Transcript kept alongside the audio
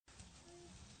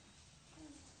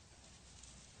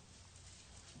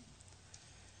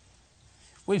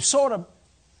We've sort of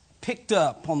picked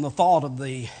up on the thought of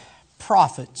the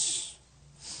prophets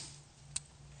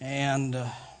and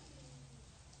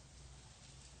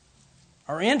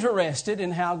are interested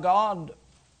in how God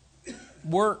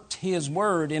worked His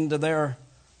Word into their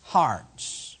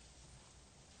hearts.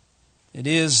 It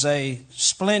is a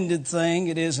splendid thing.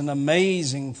 It is an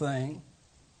amazing thing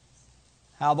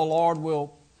how the Lord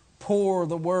will pour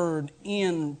the Word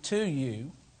into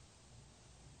you.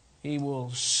 He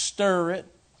will stir it,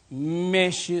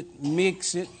 mesh it,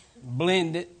 mix it,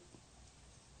 blend it,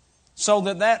 so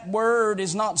that that Word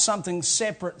is not something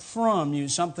separate from you,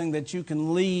 something that you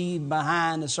can leave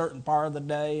behind a certain part of the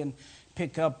day and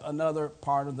pick up another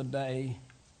part of the day.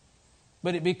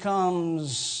 But it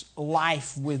becomes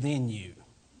life within you.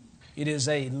 It is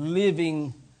a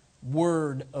living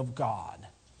Word of God.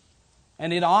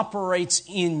 And it operates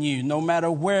in you no matter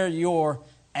where you're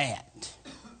at.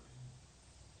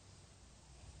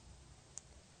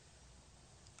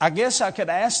 I guess I could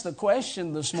ask the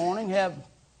question this morning, have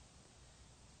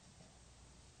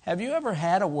you ever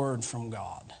had a word from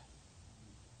God?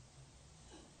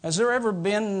 Has there ever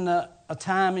been a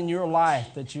time in your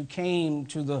life that you came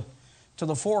to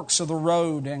the forks of the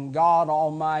road and God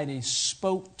Almighty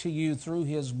spoke to you through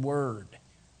His Word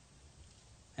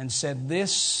and said,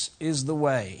 "This is the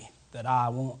way that I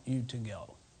want you to go"?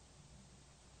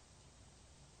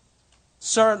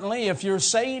 Certainly, if you're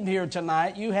saved here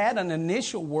tonight, you had an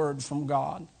initial word from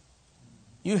God.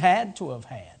 You had to have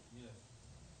had.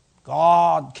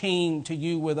 God came to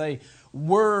you with a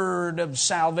word of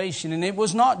salvation, and it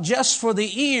was not just for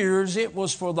the ears, it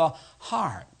was for the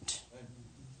heart.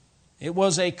 It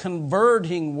was a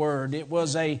converting word. It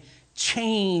was a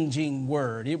changing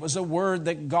word. It was a word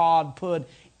that God put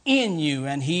in you,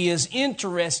 and He is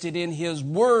interested in His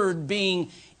Word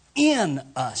being in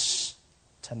us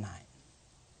tonight.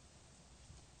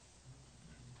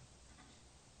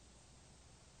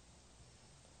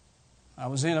 I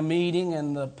was in a meeting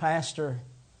and the pastor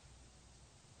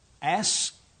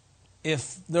asked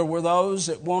if there were those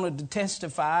that wanted to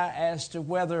testify as to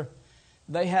whether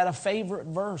they had a favorite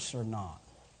verse or not.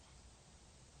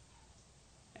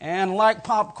 And like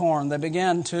popcorn, they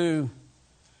began to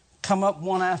come up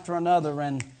one after another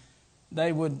and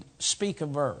they would speak a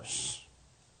verse.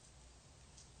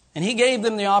 And he gave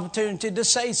them the opportunity to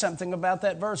say something about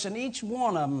that verse, and each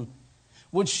one of them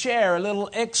would share a little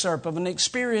excerpt of an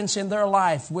experience in their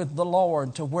life with the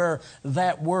Lord to where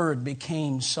that word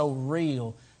became so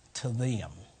real to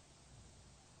them.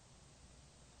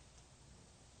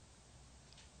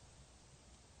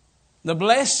 The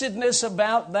blessedness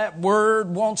about that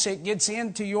word, once it gets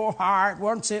into your heart,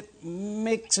 once it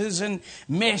mixes and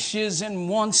meshes and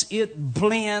once it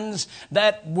blends,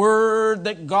 that word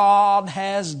that God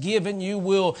has given you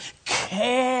will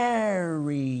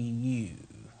carry you.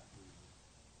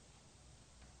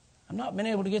 I've not been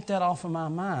able to get that off of my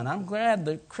mind. I'm glad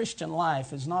the Christian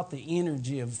life is not the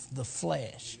energy of the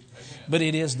flesh, but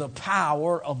it is the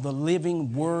power of the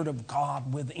living Word of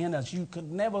God within us. You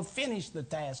could never finish the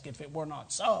task if it were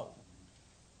not so.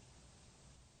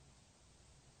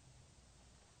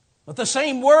 But the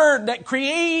same Word that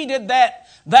created that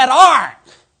ark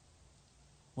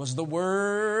was the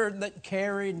Word that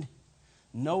carried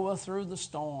Noah through the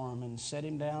storm and set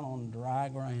him down on dry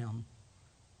ground.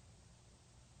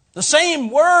 The same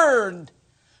word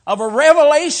of a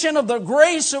revelation of the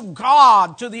grace of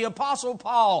God to the Apostle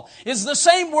Paul is the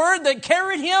same word that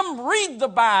carried him read the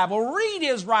Bible, read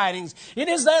his writings. It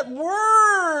is that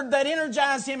word that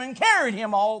energized him and carried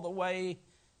him all the way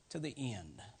to the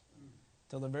end,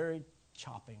 to the very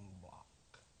chopping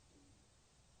block.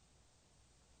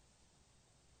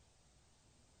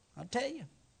 I'll tell you,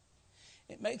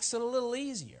 it makes it a little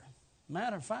easier.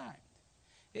 Matter of fact,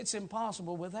 it's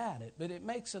impossible without it, but it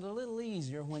makes it a little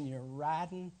easier when you're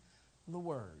riding the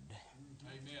Word.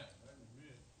 Amen.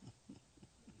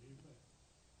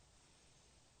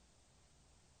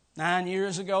 9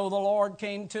 years ago, the Lord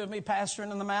came to me pastoring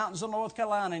in the mountains of North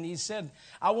Carolina, and He said,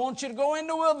 "I want you to go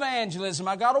into evangelism."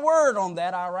 I got a word on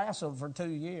that. I wrestled for 2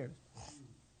 years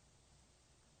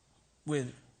with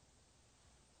it.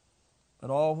 But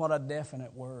oh, what a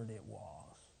definite word it was.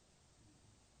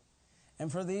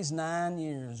 And for these 9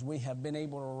 years, we have been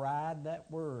able to ride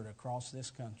that word across this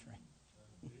country.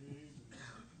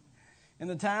 In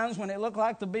the times when it looked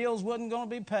like the bills wasn't going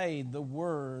to be paid, the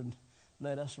word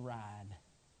let us ride.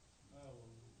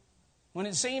 When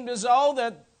it seemed as though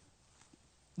that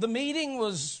the meeting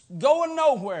was going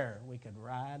nowhere, we could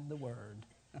ride the word.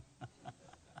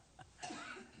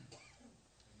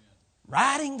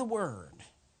 Riding the word.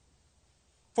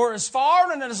 For as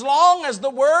far and as long as the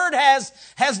Word has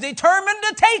determined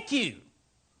to take you,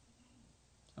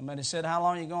 Somebody said, how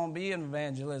long are you going to be in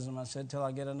evangelism? I said, till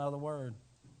I get another word.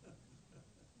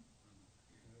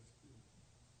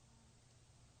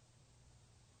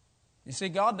 You see,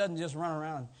 God doesn't just run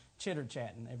around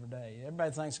chitter-chatting every day.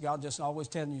 Everybody thinks God just always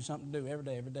telling you something to do every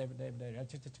day, every day, every day, every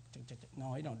day.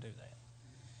 No, He don't do that.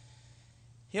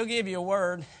 He'll give you a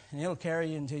word, and He'll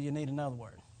carry you until you need another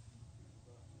word.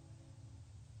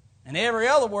 And every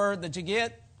other word that you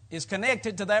get is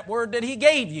connected to that word that He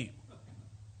gave you.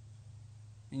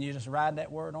 And you just ride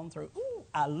that word on through. Ooh,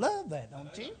 I love that,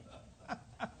 don't you?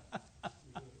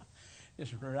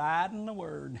 Just riding the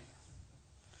word.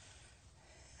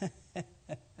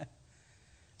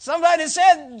 Somebody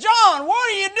said, John, what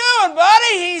are you doing,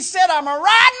 buddy? He said, I'm riding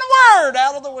the word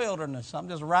out of the wilderness. I'm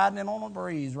just riding it on a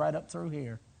breeze right up through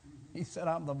here. He said,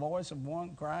 I'm the voice of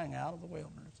one crying out of the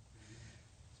wilderness.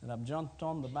 He said, I've jumped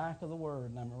on the back of the word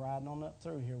and I'm riding on up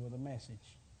through here with a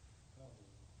message.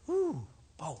 Whew,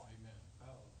 boy.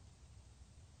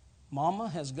 Mama,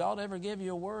 has God ever give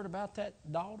you a word about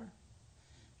that daughter?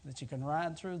 That you can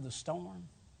ride through the storm?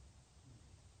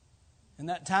 In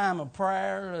that time of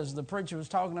prayer, as the preacher was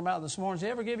talking about this morning, does He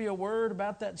ever give you a word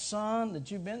about that son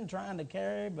that you've been trying to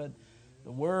carry, but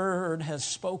the word has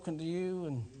spoken to you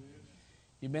and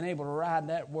you've been able to ride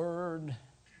that word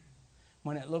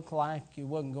when it looked like you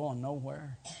wasn't going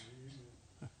nowhere?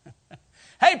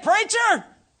 Hey, preacher!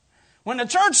 When the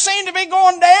church seemed to be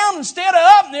going down instead of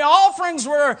up and the offerings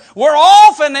were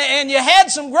off and you had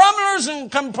some grumblers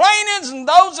and complainers and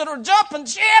those that were jumping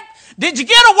ship, did you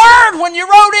get a word when you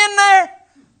rode in there?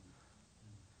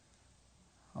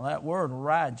 Well, that word will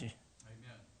ride you.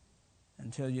 Amen.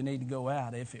 Until you need to go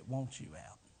out if it wants you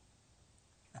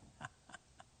out.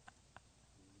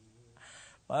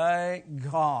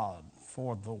 Thank God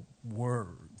for the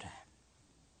word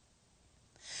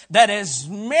that is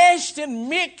meshed and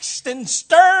mixed and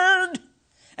stirred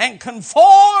and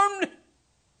conformed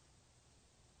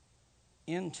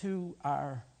into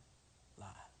our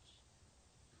lives.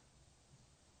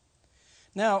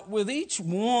 Now, with each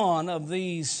one of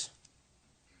these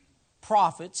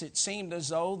prophets, it seemed as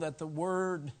though that the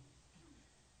word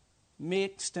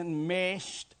mixed and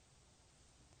meshed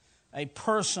a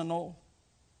personal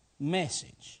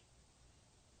message,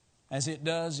 as it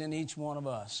does in each one of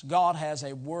us. God has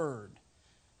a word.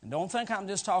 And don't think I'm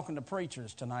just talking to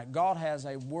preachers tonight. God has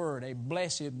a word, a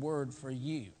blessed word for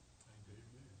you.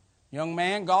 Young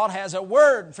man, God has a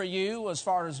word for you as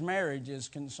far as marriage is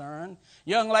concerned.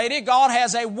 Young lady, God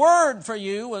has a word for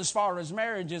you as far as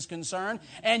marriage is concerned.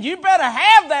 And you better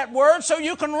have that word so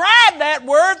you can ride that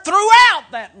word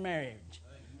throughout that marriage.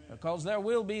 Because there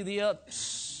will be the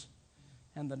ups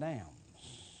and the downs.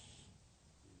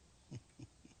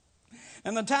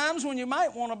 And the times when you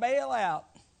might want to bail out,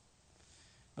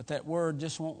 but that word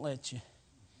just won't let you.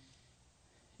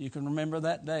 You can remember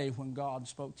that day when God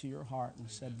spoke to your heart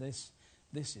and said, this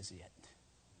is it.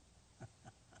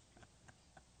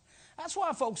 That's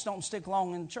why folks don't stick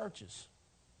long in churches.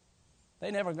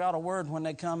 They never got a word when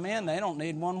they come in. They don't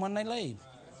need one when they leave.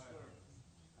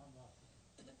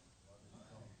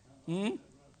 They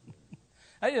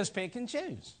just pick and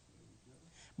choose.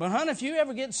 But, honey, if you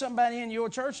ever get somebody in your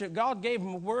church that God gave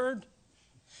them a word,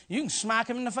 you can smack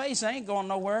them in the face. They ain't going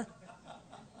nowhere.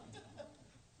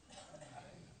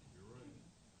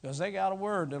 Because they got a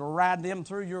word that'll ride them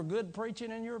through your good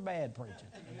preaching and your bad preaching.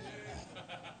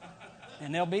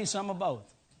 And there'll be some of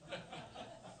both.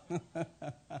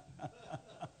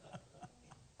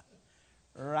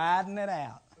 Riding it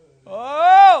out.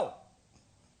 Oh!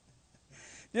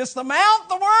 Just the mount,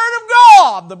 the Word of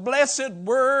God, the blessed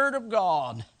Word of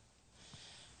God.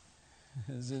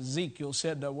 As Ezekiel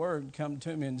said, the Word come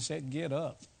to me and said, get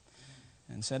up.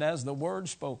 And said, as the Word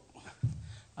spoke,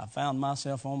 I found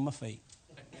myself on my feet.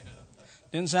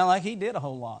 Didn't sound like he did a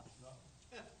whole lot.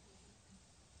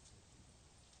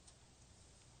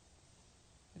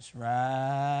 Just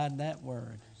ride that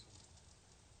Word.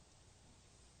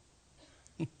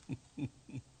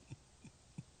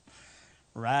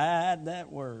 Ride that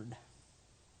word.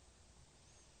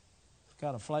 It's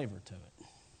got a flavor to it.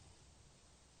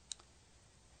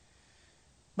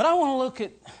 But I want to look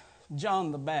at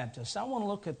John the Baptist. I want to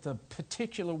look at the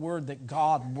particular word that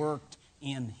God worked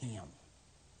in him.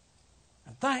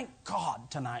 And thank God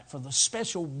tonight for the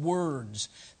special words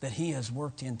that He has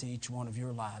worked into each one of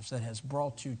your lives that has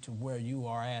brought you to where you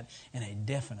are at in a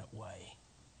definite way,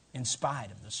 in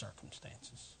spite of the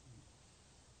circumstances.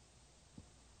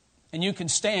 And you can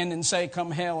stand and say,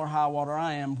 come hell or high water,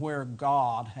 I am where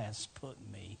God has put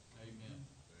me. Amen.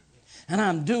 And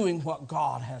I'm doing what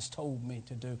God has told me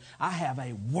to do. I have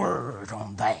a word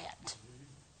on that.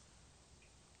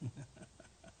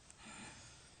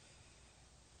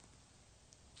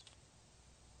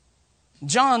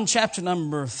 John chapter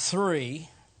number 3,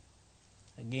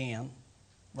 again,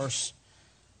 verse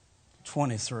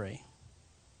 23.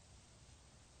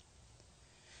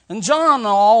 And John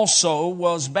also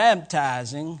was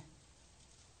baptizing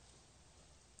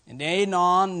in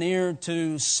Aenon near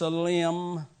to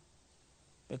Salim,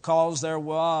 because there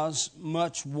was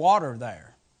much water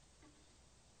there.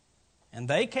 And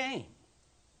they came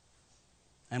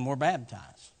and were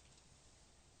baptized.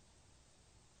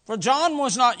 For John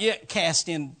was not yet cast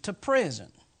into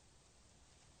prison.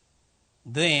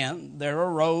 Then there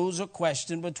arose a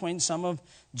question between some of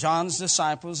John's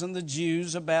disciples and the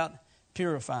Jews about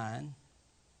purifying.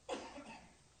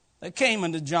 They came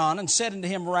unto John and said unto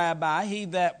him, Rabbi, he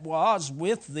that was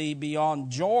with thee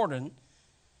beyond Jordan,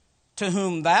 to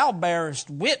whom thou bearest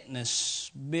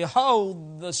witness,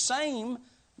 behold, the same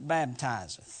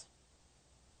baptizeth.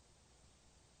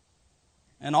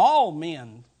 And all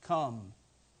men come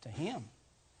to him.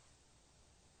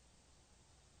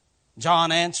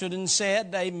 John answered and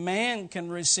said, a man can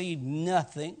receive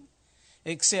nothing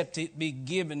except it be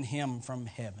given him from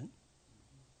heaven.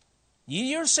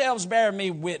 Ye yourselves bear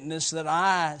me witness that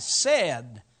I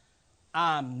said,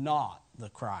 I'm not the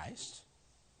Christ,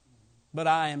 but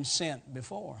I am sent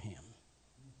before him.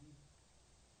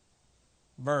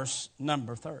 Verse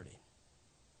number 30.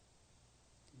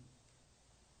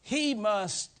 He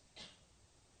must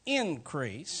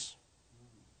increase,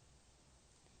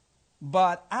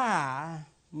 but I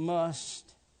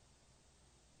must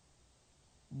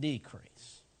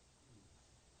decrease.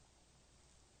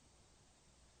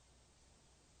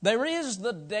 There is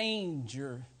the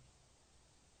danger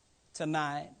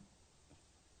tonight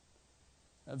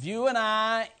of you and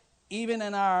I, even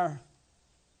in our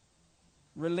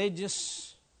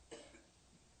religious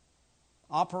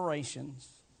operations,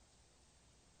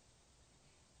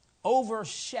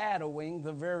 overshadowing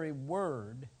the very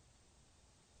word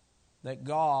that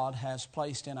God has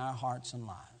placed in our hearts and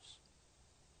lives.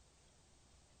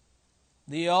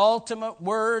 The ultimate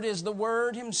word is the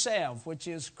Word Himself, which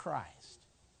is Christ.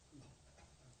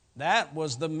 That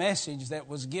was the message that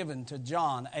was given to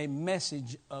John, a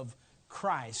message of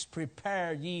Christ.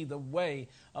 Prepare ye the way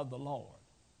of the Lord.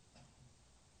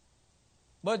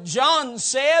 But John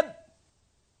said,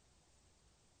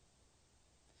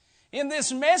 in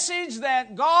this message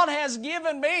that God has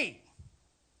given me,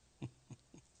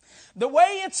 the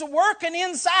way it's working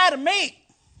inside of me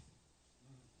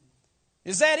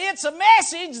is that it's a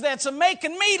message that's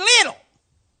making me little.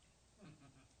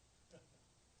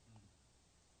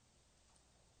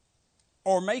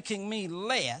 Or making me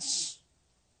less,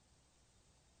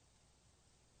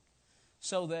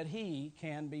 so that He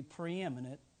can be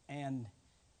preeminent and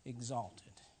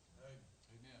exalted.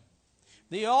 Amen.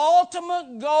 The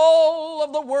ultimate goal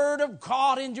of the Word of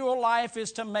God in your life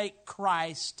is to make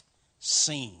Christ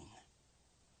seen.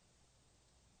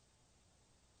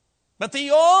 But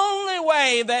the only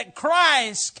way that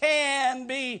Christ can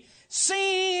be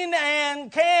seen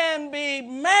and can be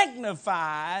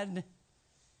magnified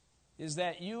is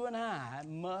that you and I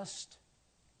must,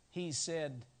 He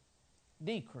said,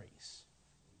 decrease,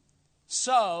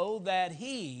 so that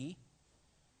He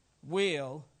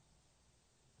will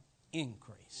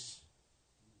increase.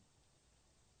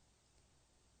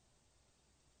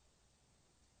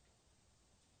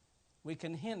 We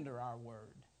can hinder our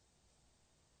word.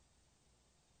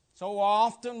 So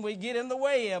often we get in the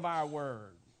way of our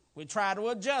word. We try to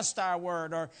adjust our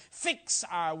word or fix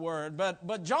our word.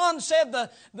 But John said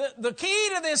the key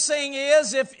to this thing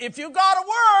is if you got a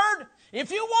word,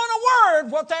 if you want a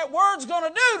word, what that word's going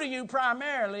to do to you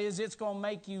primarily is it's going to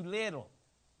make you little.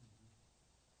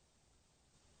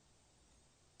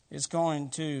 It's going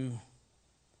to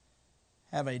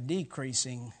have a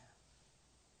decreasing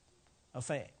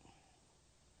effect.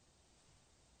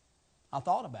 I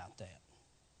thought about that.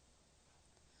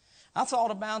 I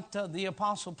thought about the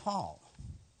Apostle Paul.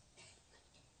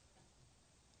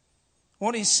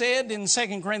 What he said in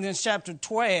 2 Corinthians chapter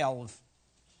 12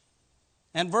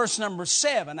 and verse number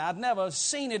 7. I'd never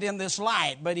seen it in this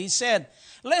light, but he said,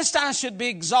 lest I should be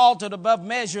exalted above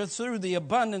measure through the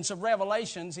abundance of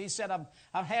revelations. He said,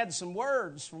 I've had some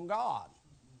words from God.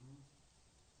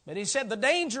 But he said, the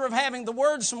danger of having the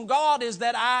words from God is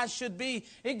that I should be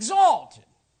exalted.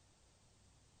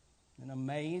 And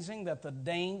amazing that the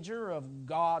danger of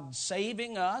God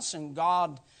saving us and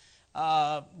God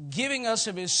giving us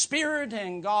of His Spirit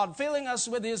and God filling us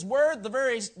with His Word, the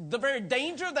very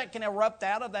danger that can erupt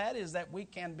out of that is that we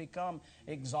can become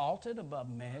exalted above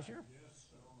measure.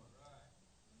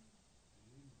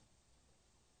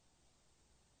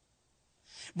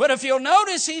 But if you'll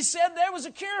notice, he said there was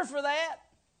a cure for that.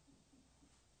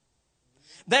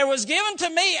 There was given to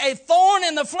me a thorn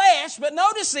in the flesh, but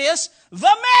notice this,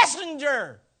 the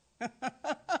messenger.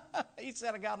 He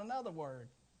said, I got another word.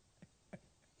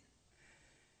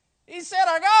 He said,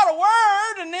 I got a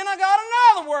word, and then I got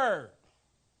another word.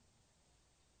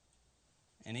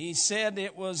 And he said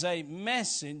it was a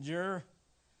messenger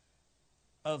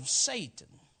of Satan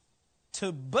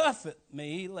to buffet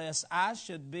me, lest I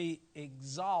should be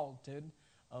exalted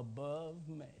above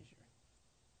measure.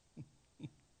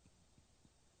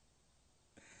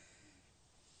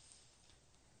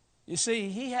 You see,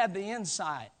 he had the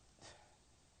insight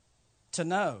to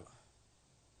know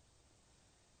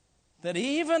that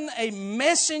even a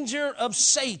messenger of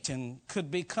Satan could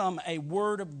become a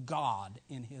word of God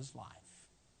in his life.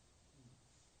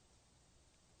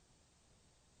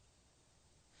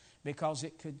 Because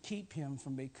it could keep him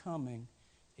from becoming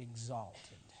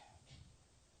exalted.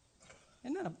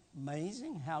 Isn't that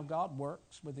amazing how God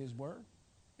works with his word?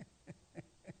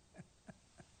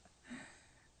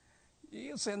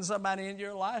 You'll send somebody into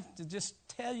your life to just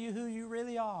tell you who you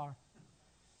really are.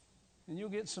 And you'll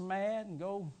get so mad and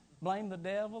go blame the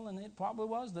devil, and it probably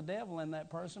was the devil in that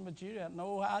person, but you had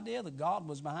no idea that God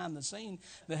was behind the scene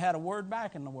that had a word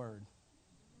back in the word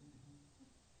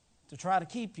to try to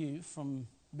keep you from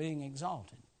being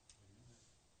exalted.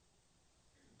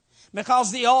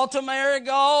 Because the ultimate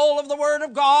goal of the Word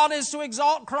of God is to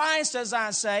exalt Christ, as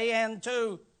I say, and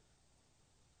to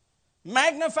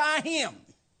magnify Him.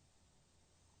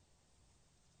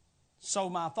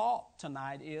 So my thought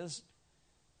tonight is,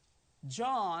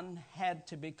 John had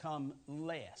to become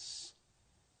less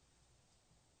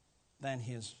than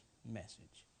his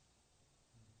message.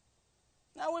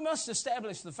 Now, we must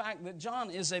establish the fact that John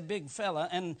is a big fella,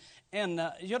 and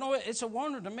you know, it's a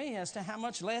wonder to me as to how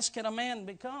much less can a man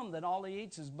become that all he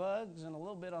eats is bugs and a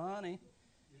little bit of honey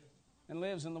and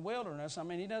lives in the wilderness. I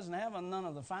mean, he doesn't have none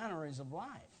of the fineries of life.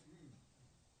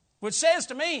 Which says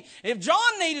to me, if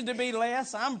John needed to be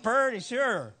less, I'm pretty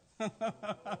sure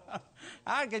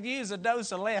I could use a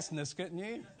dose of lessness, couldn't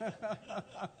you?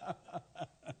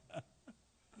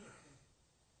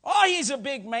 Oh, he's a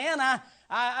big man.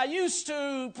 I used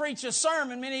to preach a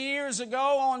sermon many years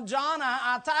ago on John.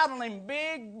 I titled him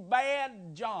Big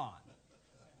Bad John.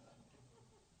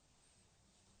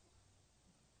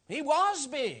 He was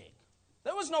big.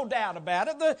 There was no doubt about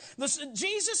it.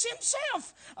 Jesus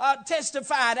himself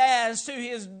testified as to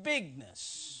his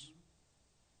bigness.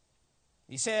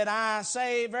 He said, I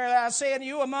say, verily I say unto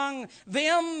you, among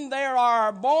them there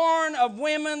are born of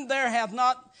women, there hath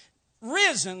not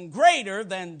risen greater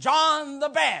than John the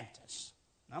Baptist.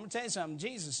 I'm going to tell you something.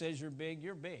 Jesus says you're big,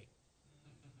 you're big.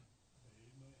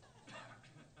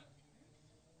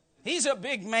 He's a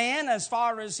big man as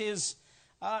far as his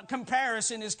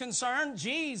comparison is concerned.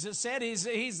 Jesus said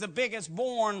he's the biggest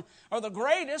born, or the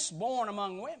greatest born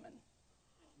among women.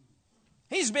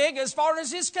 He's big as far as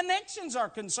his connections are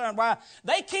concerned. Why,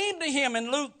 they came to him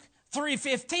in Luke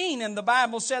 3:15, and the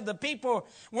Bible said the people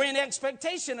were in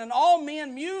expectation, and all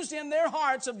men mused in their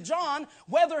hearts of John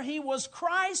whether he was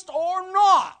Christ or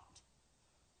not.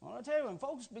 Well, I tell you, when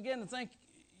folks begin to think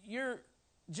you're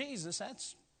Jesus,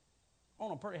 that's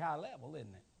on a pretty high level,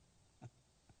 isn't it?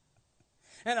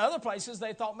 In other places,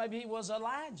 they thought maybe he was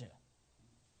Elijah.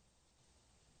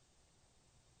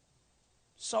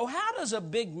 So how does a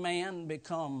big man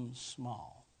become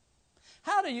small?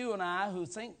 How do you and I, who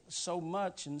think so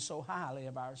much and so highly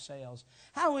of ourselves,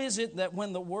 how is it that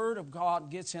when the Word of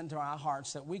God gets into our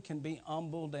hearts that we can be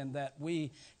humbled and that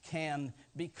we can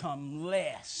become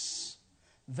less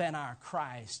than our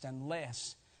Christ and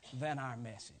less than our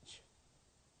message?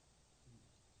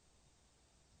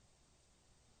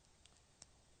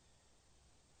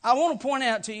 I want to point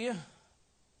out to you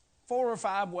 4 or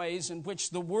 5 ways in which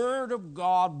the Word of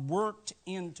God worked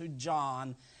into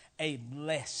John a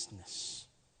blessedness.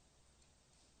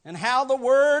 And how the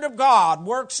Word of God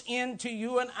works into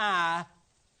you and I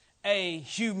a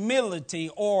humility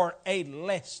or a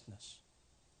lessness.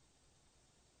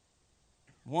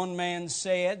 One man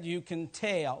said, you can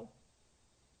tell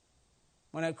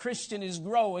when a Christian is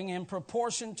growing in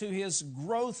proportion to his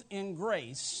growth in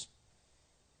grace.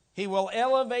 He will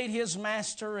elevate his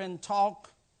master and talk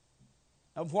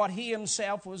of what he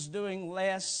himself was doing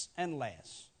less and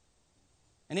less.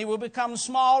 And he will become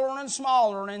smaller and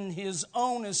smaller in his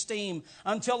own esteem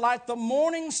until, like the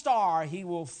morning star, he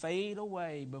will fade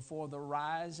away before the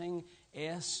rising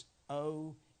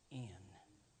S-O-N.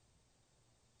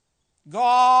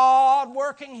 God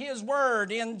working His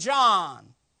Word in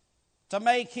John to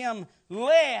make Him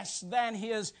less than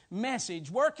His message,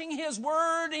 working His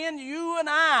Word in you and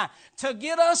I to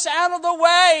get us out of the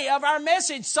way of our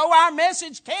message so our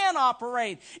message can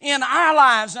operate in our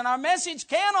lives, and our message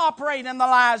can operate in the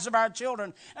lives of our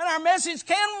children, and our message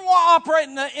can operate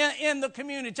in the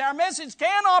community. Our message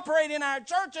can operate in our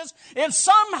churches if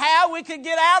somehow we could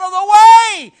get out of the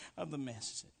way of the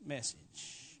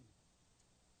message.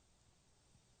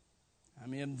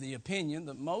 I'm in the opinion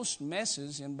that most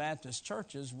messes in Baptist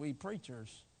churches, we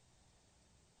preachers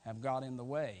have got in the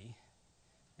way,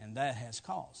 and that has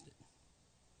caused it.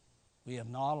 We have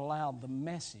not allowed the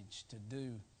message to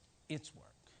do its work.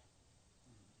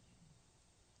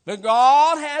 But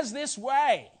God has this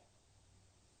way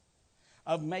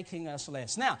of making us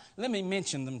less. Now, let me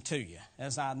mention them to you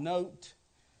as I note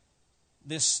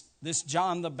this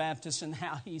John the Baptist and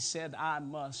how he said, I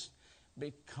must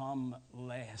become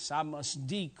less. I must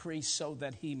decrease so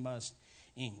that He must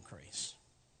increase.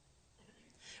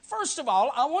 First of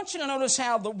all, I want you to notice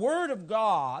how the Word of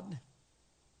God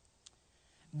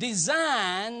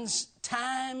designs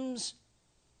times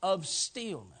of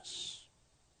stillness.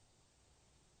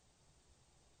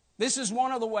 This is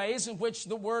one of the ways in which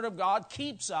the Word of God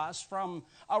keeps us from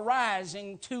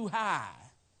arising too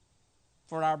high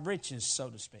for our britches, so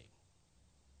to speak.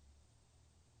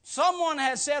 Someone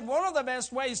has said one of the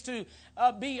best ways to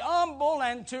be humble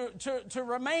and to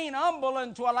remain humble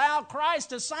and to allow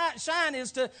Christ to shine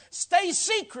is to stay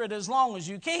secret as long as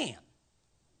you can.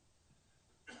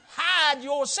 Hide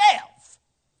yourself.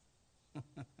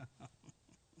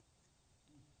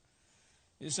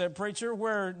 You said, preacher,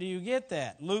 where do you get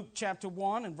that? Luke chapter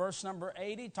 1 and verse number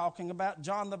 80, talking about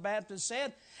John the Baptist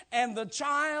said, and the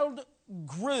child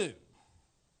grew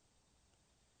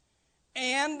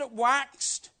and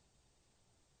waxed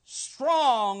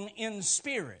strong in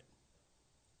spirit,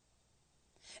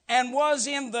 and was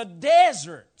in the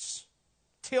deserts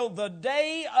till the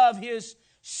day of His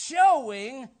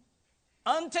showing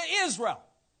unto Israel.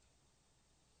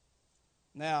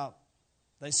 Now,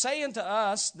 they say unto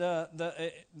us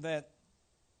that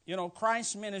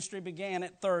Christ's ministry began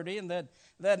at 30, and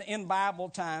that in Bible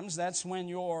times that's when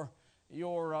your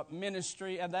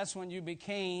ministry, and that's when you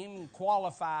became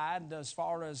qualified as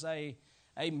far as a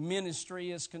ministry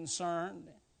is concerned,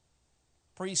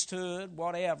 priesthood,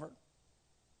 whatever.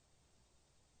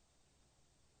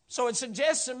 So it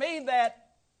suggests to me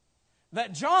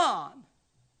that John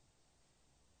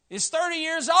is 30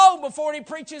 years old before he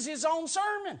preaches his own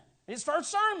sermon, his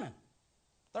first sermon.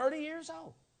 30 years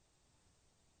old.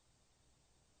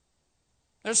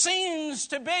 There seems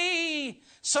to be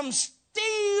some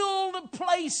stilled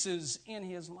places in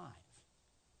his life.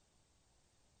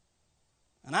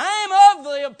 And I am of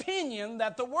the opinion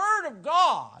that the Word of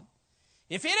God,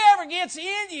 if it ever gets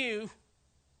in you,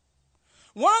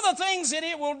 one of the things that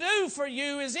it will do for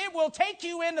you is it will take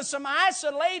you into some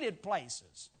isolated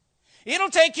places. It'll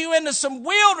take you into some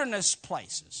wilderness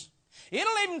places.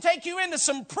 It'll even take you into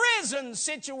some prison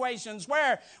situations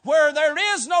where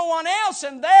there is no one else,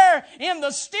 and there in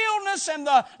the stillness and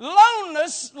the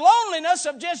loneliness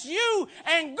of just you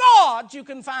and God, you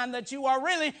can find that you are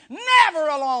really never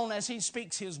alone as He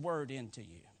speaks His Word into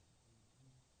you.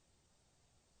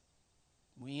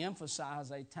 We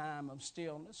emphasize a time of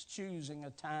stillness, choosing a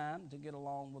time to get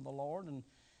along with the Lord,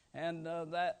 and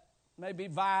that may be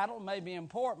vital, may be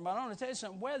important, but I want to tell you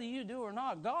something, whether you do or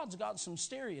not, God's got some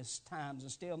serious times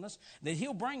of stillness that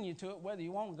He'll bring you to it whether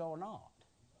you want to go or not.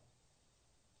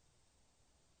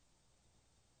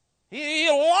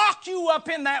 He'll lock you up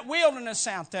in that wilderness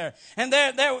out there, and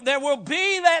there will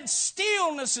be that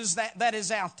stillness that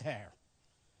is out there.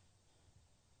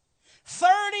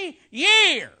 30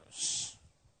 years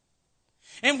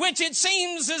in which it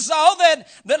seems as though that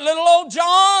little old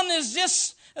John is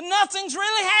just, nothing's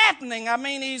really happening. I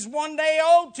mean, he's 1 day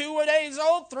old, 2 days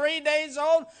old, 3 days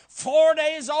old, 4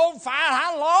 days old, 5.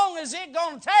 How long is it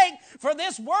going to take for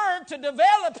this Word to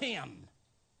develop him?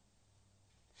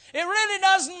 It really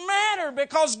doesn't matter,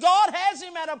 because God has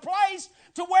him at a place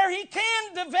to where He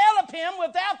can develop him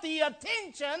without the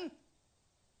attention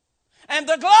and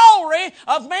the glory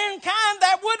of mankind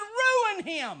that would ruin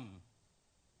him,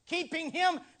 keeping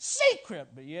him secret.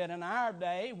 But yet in our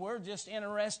day, we're just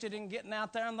interested in getting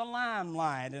out there in the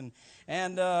limelight, and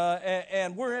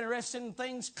we're interested in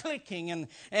things clicking, and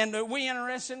we're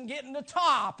interested in getting to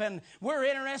top, and we're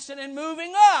interested in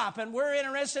moving up, and we're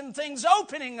interested in things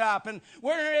opening up, and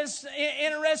we're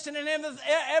interested in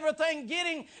everything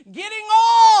getting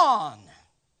on.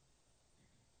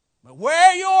 But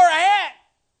where you're at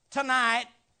tonight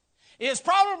is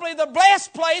probably the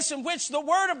blessed place in which the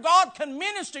Word of God can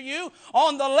minister you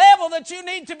on the level that you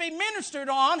need to be ministered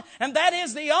on, and that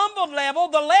is the humbled level,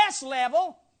 the less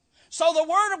level. So the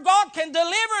Word of God can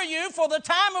deliver you for the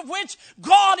time of which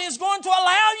God is going to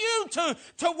allow you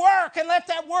to work, and let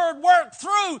that Word work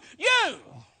through you.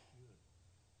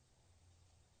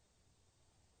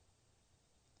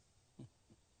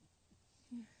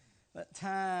 That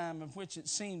time of which it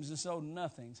seems as though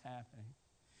nothing's happening.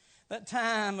 That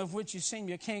time of which you seem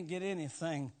you can't get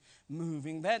anything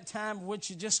moving. That time of which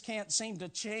you just can't seem to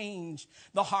change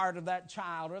the heart of that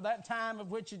child. Or that time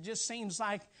of which it just seems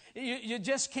like you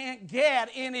just can't get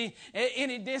any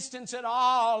distance at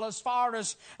all as far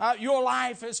as your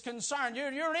life is concerned.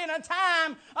 You're in a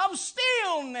time of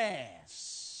stillness.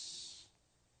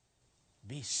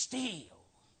 Be still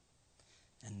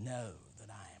and know that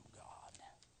I am God.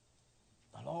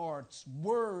 The Lord's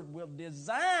Word will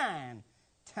design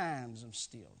times of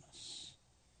stillness.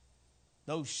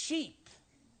 Those sheep,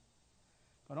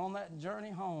 but on that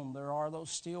journey home, there are those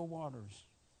still waters,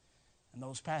 and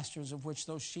those pastures of which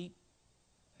those sheep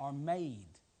are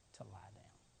made to lie down.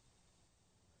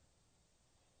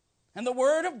 And the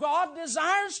Word of God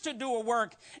desires to do a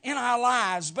work in our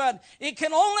lives, but it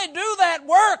can only do that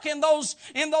work in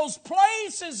those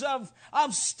places of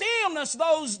stillness,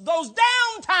 those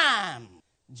downtime.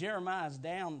 Jeremiah's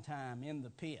downtime in the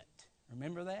pit.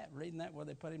 Remember that? Reading that where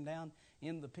they put him down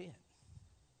in the pit.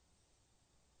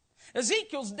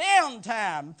 Ezekiel's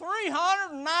downtime,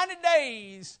 390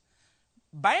 days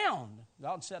bound.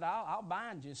 God said, I'll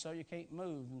bind you so you can't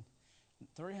move. And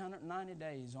 390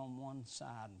 days on one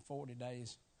side and 40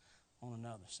 days on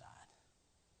another side.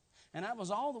 And that was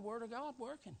all the Word of God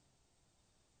working.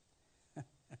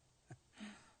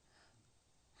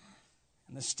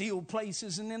 And the still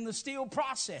places and in the still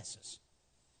processes.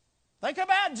 Think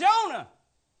about Jonah.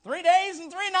 3 days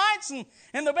and 3 nights in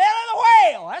the belly of the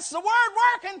whale. That's the Word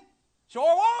working. Sure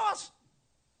was.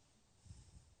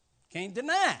 Can't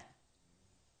deny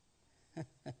it.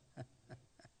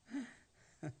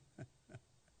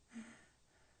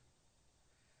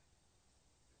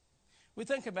 We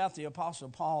think about the Apostle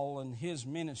Paul and his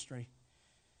ministry.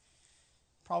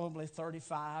 Probably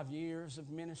 35 years of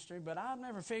ministry, but I've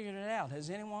never figured it out. Has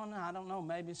anyone? I don't know,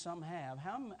 maybe some have.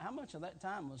 How much of that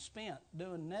time was spent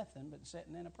doing nothing but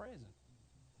sitting in a prison?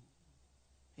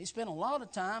 He spent a lot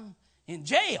of time in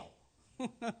jail,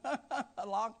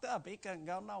 locked up. He couldn't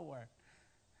go nowhere.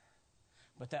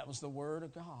 But that was the Word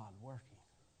of God working,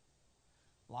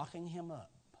 locking him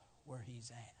up where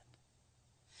he's at.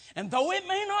 And though it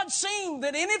may not seem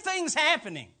that anything's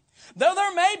happening, though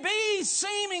there may be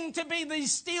seeming to be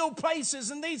these still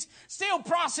places and these still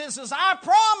processes, I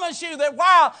promise you that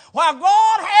while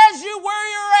God has you where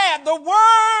you're at, the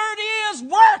Word is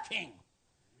working.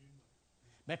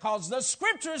 Because the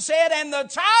Scripture said, and the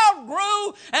child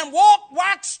grew and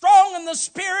waxed strong in the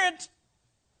Spirit.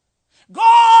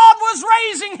 God was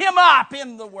raising him up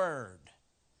in the Word.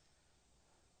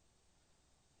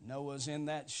 Noah's in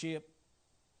that ship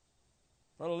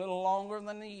for a little longer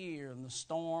than a year in the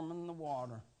storm and the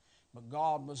water. But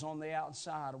God was on the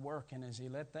outside working as He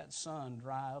let that sun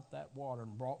dry up that water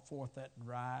and brought forth that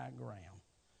dry ground.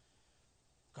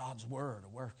 God's Word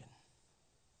working.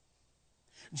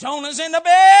 Jonah's in the belly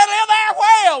of that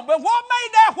whale, but what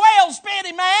made that whale spit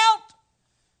him out?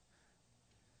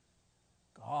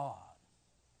 God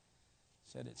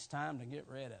said it's time to get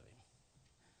rid of him.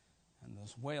 And the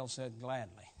whale said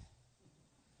gladly.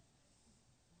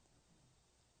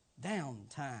 Down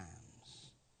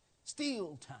times,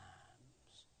 still times,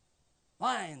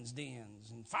 lions'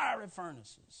 dens and fiery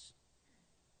furnaces.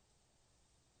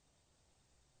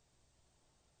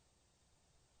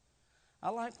 I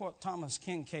like what Thomas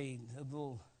Kincaid, the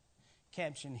little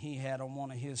caption he had on one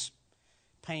of his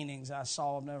paintings I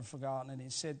saw, I've never forgotten it.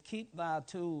 He said, "Keep thy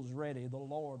tools ready, the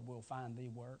Lord will find thee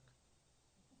work."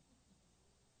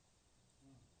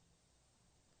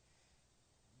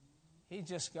 He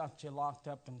just got you locked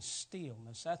up in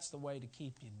stillness. That's the way to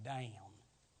keep you down.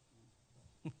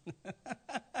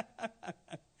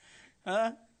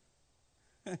 Huh?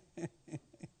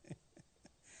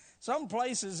 Some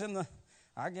places in the,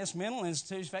 I guess, mental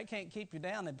institutions, if they can't keep you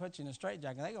down, they put you in a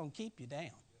straitjacket. They're going to keep you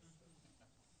down.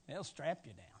 They'll strap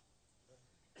you down.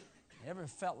 You ever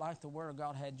felt like the Word of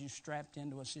God had you strapped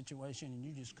into a situation and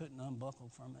you just couldn't unbuckle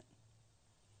from it?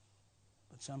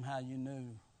 But somehow you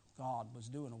knew God was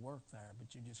doing a work there,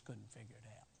 but you just couldn't figure it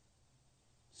out.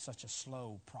 Such a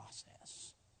slow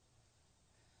process.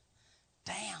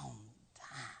 Downtime.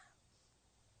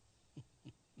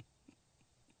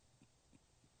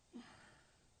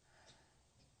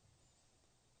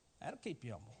 That'll keep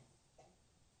you humble.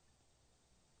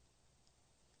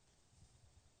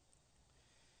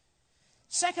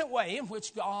 second way in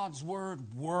which God's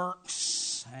Word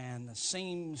works and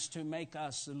seems to make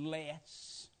us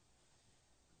less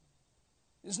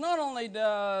is not only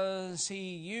does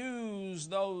He use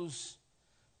those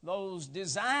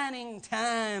designing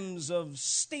times of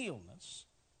stillness,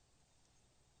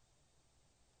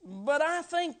 but I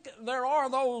think there are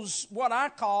those, what I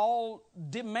call,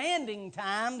 demanding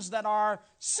times that are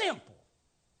simple.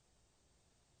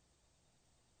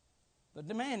 The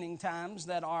demanding times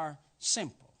that are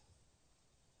simple.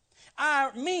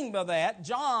 I mean by that,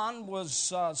 John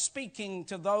was speaking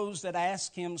to those that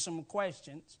asked him some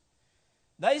questions.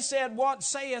 They said, "What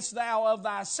sayest thou of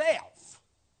thyself?"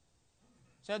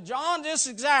 Said, "John, just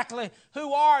exactly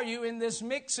who are you in this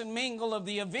mix and mingle of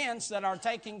the events that are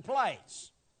taking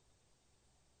place?"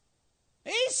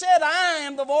 He said, "I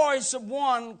am the voice of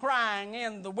one crying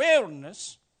in the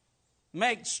wilderness,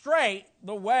 make straight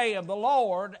the way of the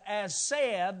Lord, as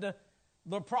said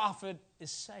the prophet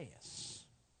Isaiah."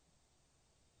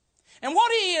 And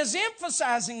what he is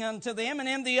emphasizing unto them, and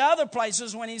in the other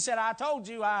places when he said, "I told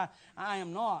you I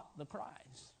am not the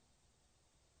Christ."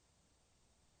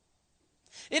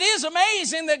 It is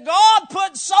amazing that God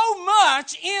put so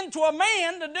much into a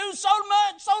man to do so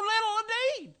little a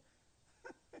deed.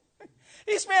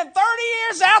 He spent 30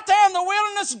 years out there in the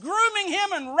wilderness grooming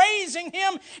him and raising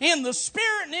him in the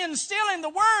Spirit and instilling the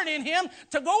Word in him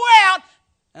to go out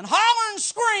and holler and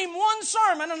scream one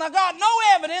sermon, and I got no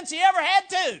evidence he ever had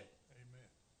to. Amen.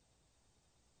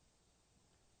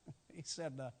 He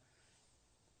said, well,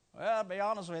 I'll be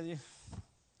honest with you.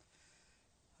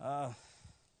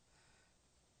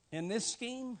 In this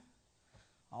scheme,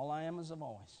 all I am is a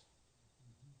voice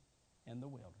in the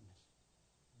wilderness.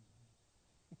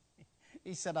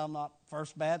 He said, "I'm not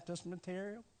First Baptist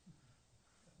material.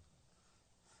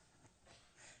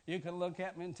 You can look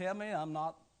at me and tell me I'm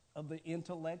not of the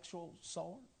intellectual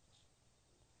sort.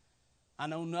 I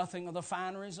know nothing of the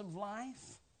fineries of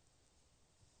life."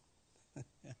 I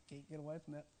can't get away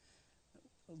from that.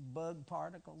 Those bug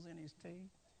particles in his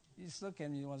teeth. You just look at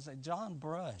him and you want to say, "John,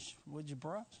 brush. Would you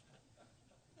brush?"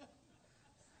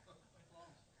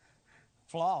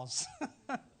 Floss.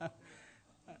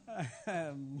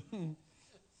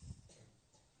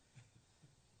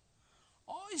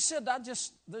 He said,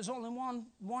 there's only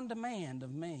one demand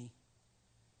of me.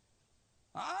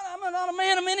 I'm not a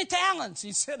man of many talents.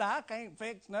 He said, I can't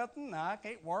fix nothing. I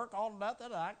can't work on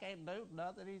nothing. I can't do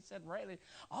nothing. He said, really,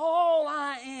 all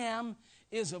I am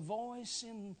is a voice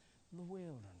in the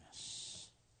wilderness.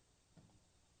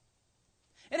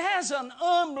 It has an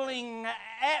humbling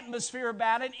atmosphere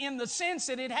about it in the sense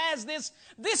that it has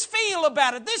this feel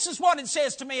about it. This is what it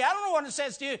says to me. I don't know what it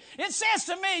says to you. It says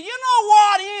to me, you know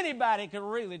what? Anybody could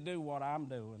really do what I'm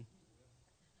doing.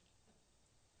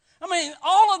 I mean,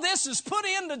 all of this is put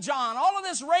into John. All of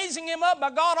this raising him up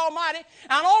by God Almighty.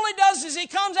 And all he does is he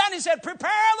comes out and he said,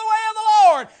 "Prepare the way of the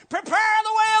Lord. Prepare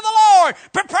the way of the Lord.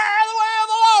 Prepare the way of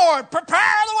the Lord.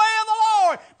 Prepare the way of the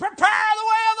Lord. Prepare the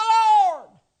way of the Lord."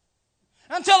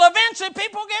 Until eventually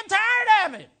people get tired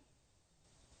of it.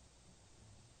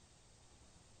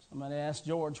 Somebody asked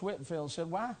George Whitefield, said,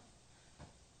 why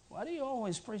do you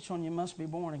always preach on you must be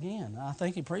born again? I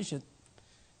think he preached it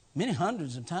many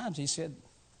hundreds of times. He said,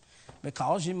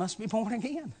 because you must be born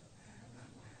again.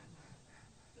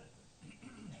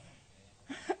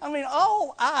 I mean,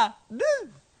 all I do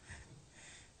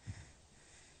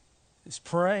is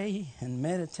pray and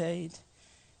meditate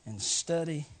and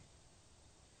study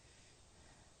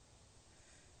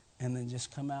and then just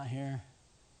come out here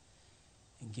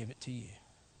and give it to you.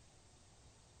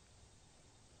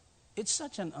 It's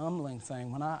such an humbling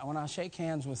thing. When I shake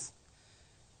hands with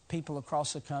people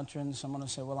across the country and someone will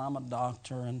say, well, I'm a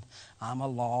doctor and I'm a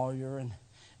lawyer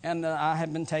and I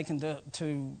have been taken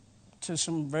to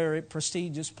some very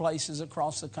prestigious places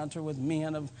across the country with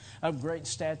men of great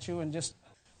stature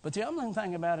but the humbling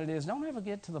thing about it is don't ever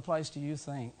get to the place do you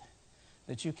think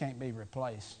that you can't be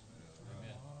replaced.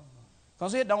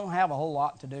 Because it don't have a whole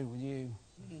lot to do with you.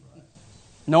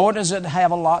 Nor does it have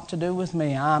a lot to do with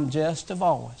me. I'm just a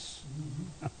voice.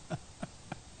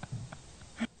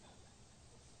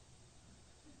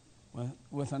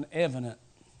 With an evident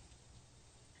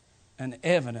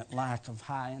lack of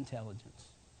high intelligence.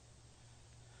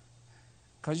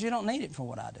 Because you don't need it for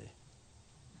what I do.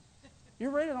 You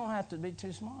really don't have to be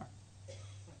too smart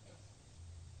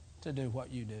to do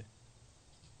what you do.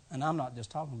 And I'm not just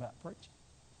talking about preaching.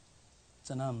 It's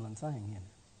an humbling thing, isn't it?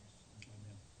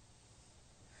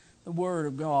 The Word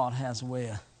of God has a way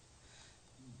of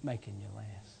making you laugh.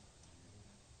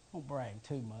 Don't brag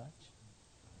too much.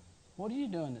 What are you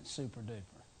doing that's super duper?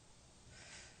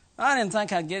 I didn't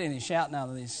think I'd get any shouting out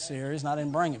of this series, and I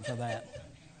didn't bring it for that.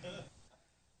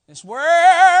 This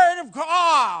Word of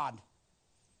God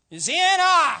is in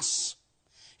us.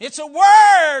 It's a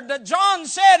Word that John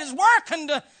said is working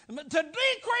to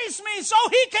decrease me so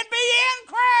He can be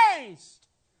increased.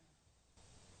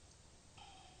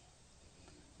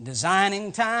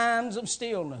 Designing times of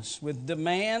stillness with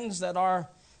demands that are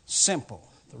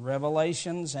simple. The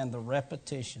revelations and the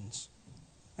repetitions.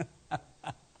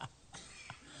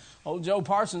 Old Joe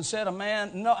Parsons said a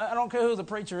man, no, I don't care who the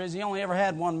preacher is, he only ever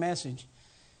had one message.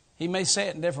 He may say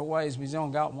it in different ways, but he's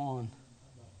only got one.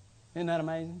 Isn't that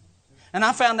amazing? And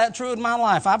I found that true in my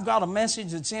life. I've got a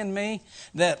message that's in me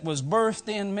that was birthed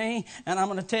in me, and I'm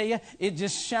going to tell you, it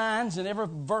just shines in every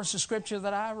verse of Scripture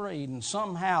that I read, and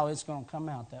somehow it's going to come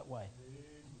out that way.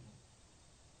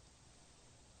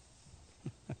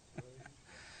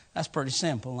 That's pretty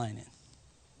simple, ain't it?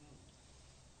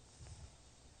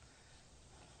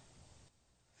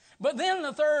 But then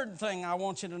the third thing I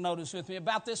want you to notice with me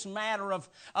about this matter of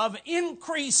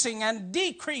increasing and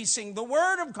decreasing the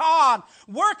Word of God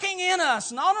working in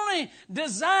us, not only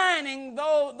designing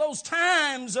those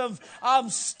times of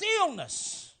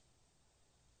stillness,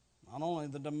 not only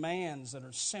the demands that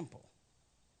are simple,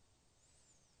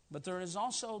 but there is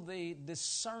also the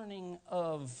discerning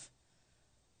of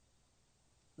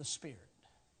the Spirit,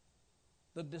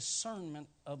 the discernment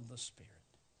of the Spirit.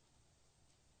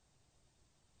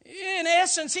 In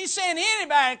essence, he's saying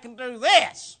anybody can do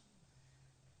this.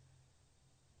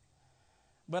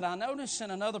 But I noticed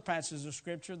in another passage of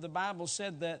Scripture, the Bible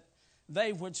said that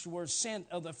they which were sent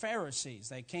of the Pharisees,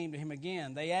 they came to him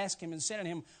again. They asked him and said to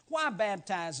him, Why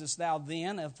baptizest thou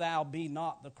then, if thou be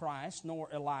not the Christ, nor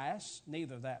Elias,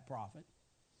 neither that prophet?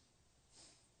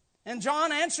 And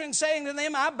John answering, saying to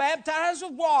them, I baptize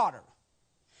with water.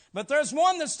 But there's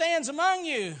one that stands among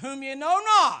you, whom you know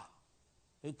not,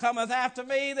 who cometh after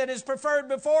me, that is preferred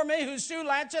before me, whose shoe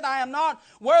latchet I am not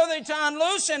worthy to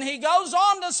unloose. And he goes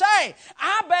on to say,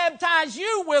 I baptize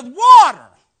you with water.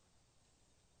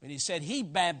 But he said, He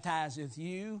baptizeth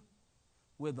you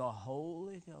with the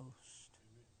Holy Ghost.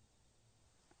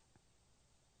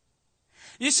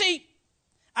 You see,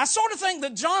 I sort of think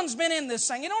that John's been in this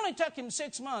thing. It only took him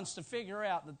 6 months to figure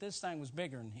out that this thing was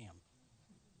bigger than him.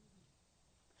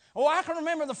 Oh, I can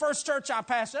remember the first church I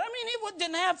pastored. I mean, it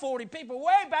didn't have 40 people.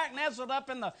 Way back nestled up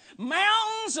in the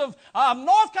mountains of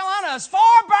North Carolina, as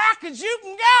far back as you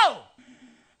can go.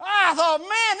 I thought,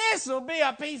 man, this will be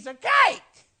a piece of cake.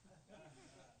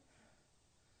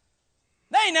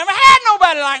 They ain't never had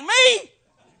nobody like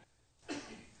me.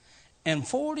 And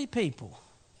 40 people.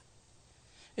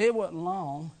 It wasn't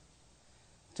long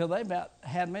till they about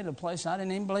had me to a place I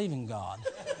didn't even believe in God.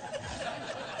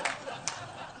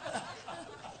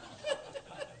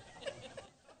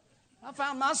 I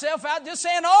found myself out just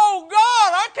saying, oh,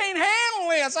 God, I can't handle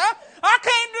this. I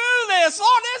can't do this.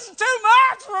 Lord, this is too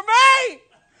much for me.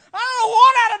 I don't know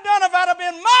what I'd have done if I'd have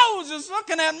been Moses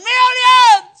looking at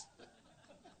millions.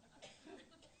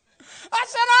 I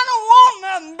said, I don't want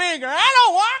nothing bigger.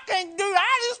 I can't do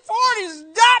that. This 40's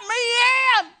got me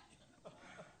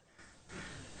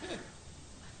in.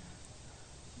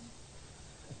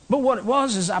 But what it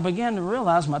was is I began to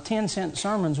realize my 10-cent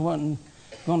sermons wasn't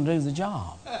going to do the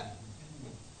job.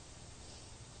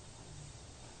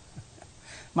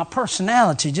 My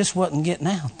personality just wasn't getting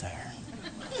out there.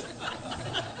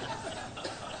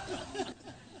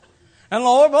 And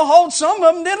Lord, behold, some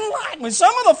of them didn't like me.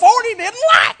 Some of the 40 didn't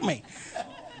like me.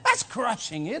 That's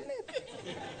crushing, isn't it?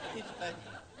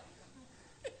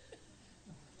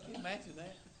 Can you imagine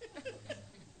that?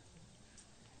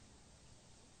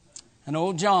 And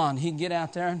old John, he'd get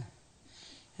out there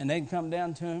and they'd come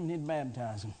down to him and he'd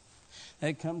baptize him.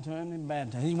 They'd come to him and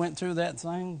baptize. He went through that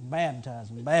thing,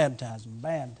 baptizing.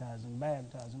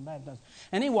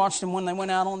 And he watched them when they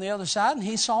went out on the other side, and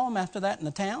he saw them after that in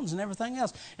the towns and everything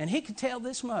else. And he could tell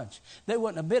this much. There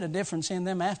wasn't a bit of difference in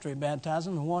them after he baptized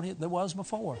them than what there was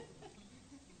before.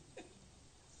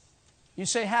 You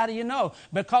say, how do you know?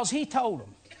 Because he told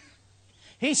them.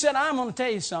 He said, I'm going to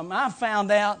tell you something. I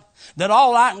found out that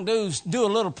all I can do is do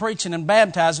a little preaching and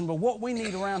baptizing, but what we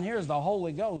need around here is the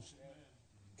Holy Ghost.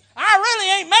 I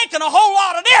really ain't making a whole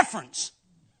lot of difference.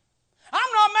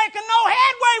 I'm not making no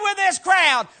headway with this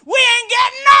crowd. We ain't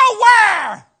getting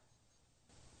nowhere.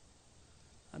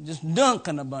 I'm just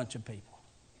dunking a bunch of people.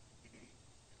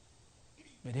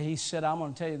 But he said, I'm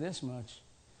going to tell you this much.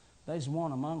 There's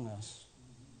one among us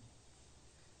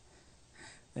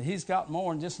that he's got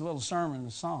more than just a little sermon and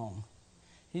a song.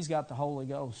 He's got the Holy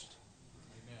Ghost.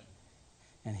 Amen.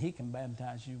 And he can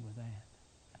baptize you with that.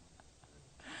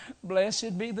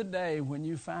 Blessed be the day when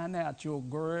you find out your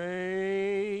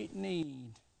great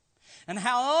need And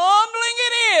how humbling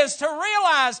it is to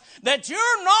realize that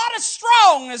you're not as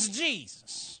strong as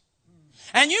Jesus.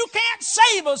 And you can't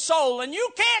save a soul, and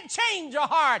you can't change a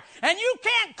heart, and you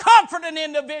can't comfort an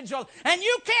individual, and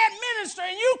you can't minister,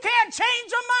 and you can't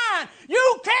change a mind.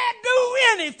 You can't do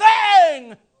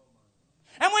anything.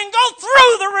 And we can go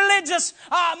through the religious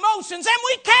motions, and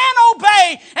we can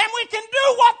obey, and we can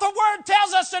do what the Word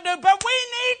tells us to do, but we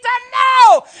need to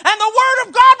know, and the Word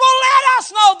of God will let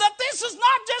us know that this is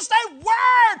not just a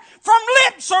word from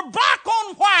lips or black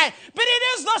on white, but it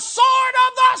is the sword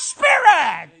of the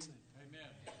Spirit.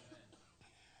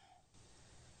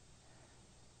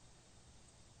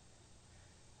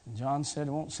 John said,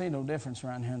 "I won't see no difference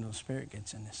around here until the Spirit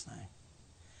gets in this thing."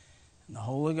 And the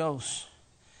Holy Ghost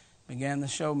began to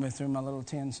show me through my little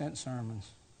 10-cent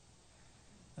sermons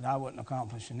that I wasn't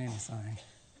accomplishing anything.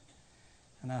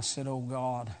 And I said, "Oh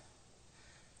God,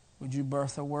 would you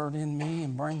birth a word in me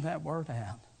and bring that word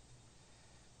out?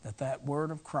 That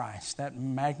word of Christ, that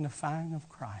magnifying of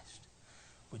Christ,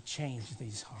 would change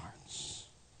these hearts."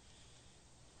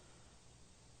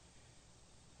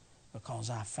 Because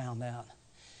I found out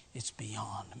it's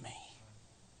beyond me.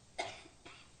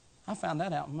 I found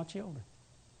that out in my children.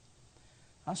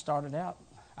 I started out,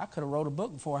 I could have wrote a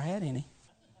book before I had any.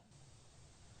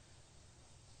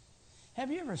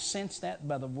 Have you ever sensed that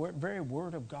by the very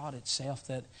Word of God itself,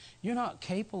 that you're not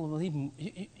capable of even,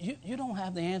 you don't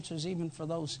have the answers even for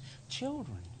those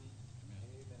children?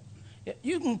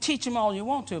 You can teach them all you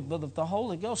want to, but if the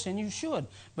Holy Ghost, and you should,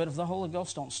 but if the Holy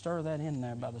Ghost don't stir that in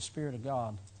there by the Spirit of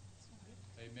God,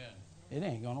 amen, it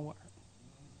ain't going to work.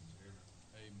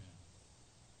 Amen.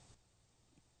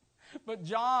 But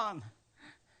John,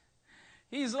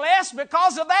 he's less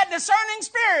because of that discerning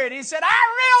spirit. He said,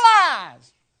 "I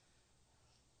realize,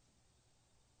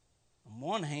 on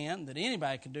one hand, that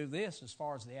anybody can do this as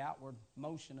far as the outward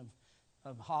motion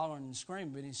of hollering and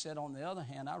screaming. But he said, on the other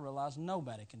hand, I realize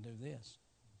nobody can do this.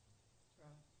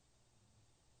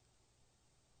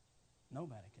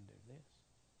 Nobody can do this."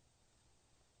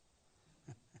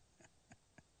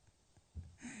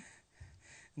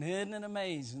 And isn't it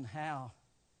amazing how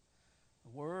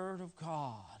the Word of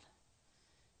God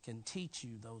can teach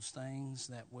you those things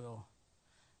that will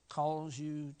cause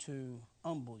you to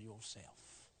humble yourself?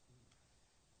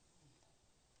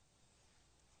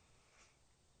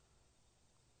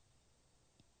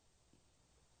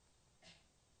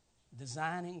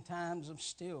 Designing times of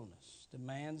stillness,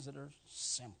 demands that are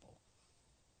simple.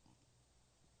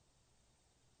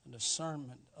 The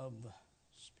discernment of the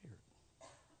Spirit.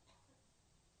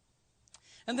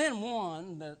 And then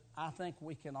one that I think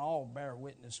we can all bear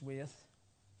witness with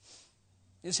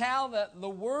is how that the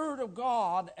Word of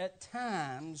God at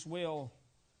times will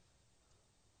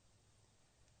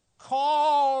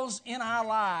cause in our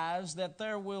lives that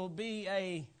there will be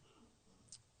a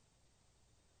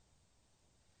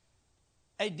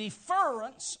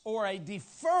deference or a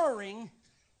deferring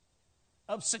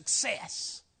of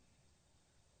success.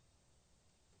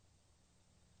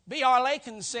 B.R.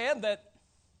 Lakin said that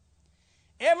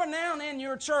every now and then in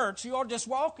your church, you ought to just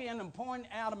walk in and point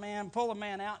out a man, pull a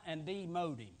man out, and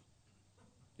demote him.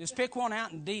 Just pick one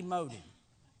out and demote him.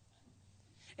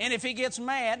 And if he gets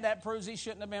mad, that proves he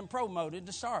shouldn't have been promoted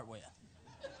to start with.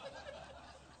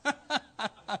 Well,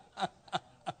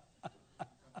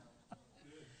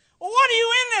 what are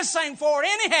you in this thing for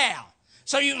anyhow?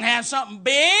 So you can have something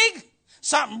big,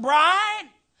 something bright,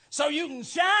 so you can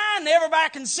shine,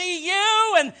 everybody can see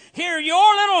you and hear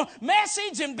your little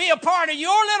message and be a part of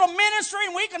your little ministry,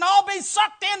 and we can all be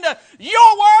sucked into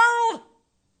your world?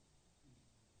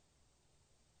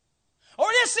 Or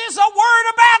this is a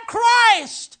word about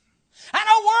Christ and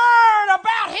a word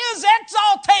about His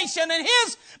exaltation and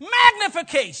His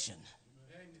magnification.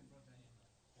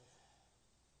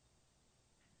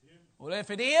 Well, if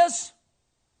it is,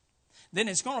 then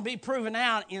it's going to be proven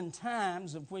out in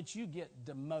times of which you get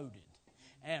demoted.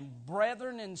 And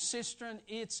brethren and sistren,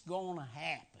 it's going to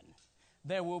happen.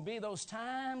 There will be those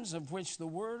times of which the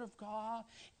Word of God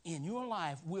in your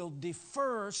life will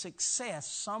defer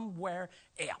success somewhere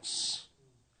else.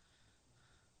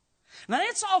 Now,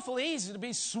 it's awful easy to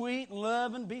be sweet and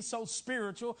loving, be so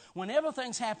spiritual when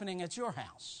everything's happening at your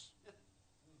house.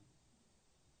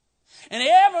 And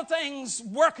everything's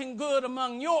working good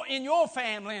in your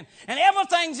family, and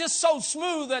everything's just so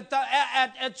smooth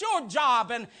at your job,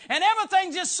 and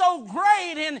everything's just so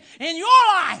great in your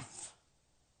life.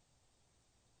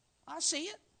 I see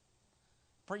it.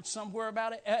 Preach somewhere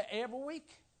about it every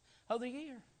week of the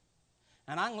year.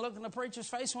 And I can look in the preacher's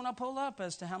face when I pull up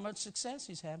as to how much success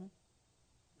he's having.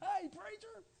 Hey,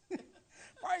 preacher,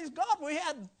 praise God, we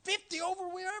had 50 over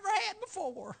we ever had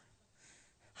before.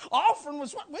 Offering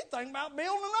was what we think about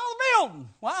building another building.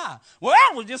 Why? Well,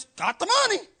 we just got the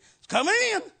money. It's coming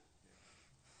in.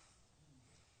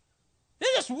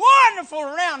 It's just wonderful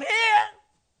around here.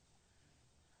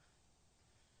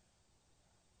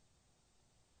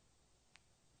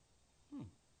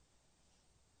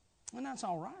 And that's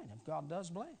all right if God does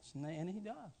bless, and He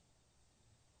does.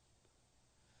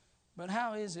 But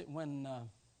how is it when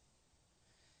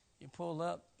you pull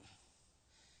up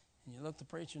and you look the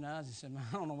preacher in the eyes and say, man,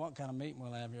 I don't know what kind of meeting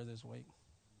we'll have here this week.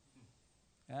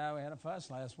 Yeah, we had a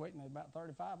fuss last week and there's about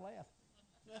 35 left.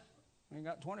 We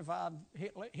got 25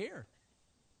 here.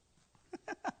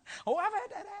 Oh, I've had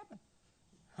that happen.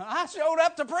 I showed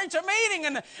up to preach a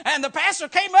meeting and the pastor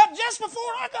came up just before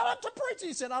I got up to preach.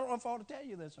 He said, I don't know if I ought to tell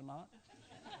you this or not.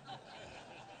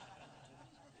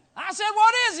 I said,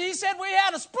 what is it? He said, we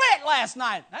had a split last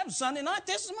night. That was Sunday night.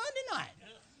 This is Monday night.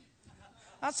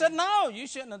 I said, no, you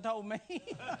shouldn't have told me.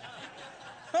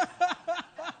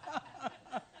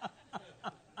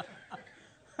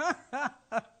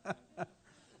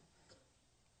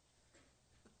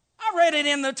 I read it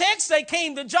in the text. They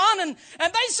came to John and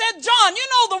they said, John, you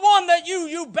know the one that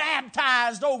you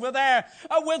baptized over there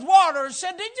with water.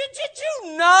 Said, did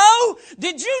you know?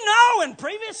 Did you know? And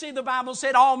previously the Bible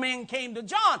said all men came to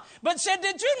John. But said,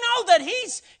 did you know that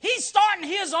he's starting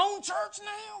his own church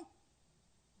now?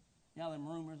 You know them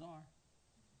rumors are.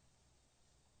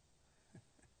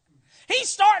 He's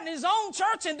starting his own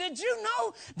church, and did you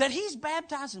know that he's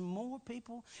baptizing more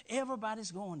people?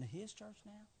 Everybody's going to his church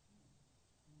now.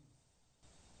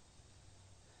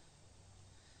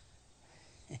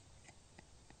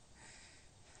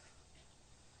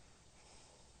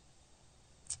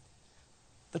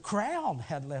 The crowd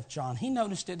had left John. He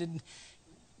noticed it.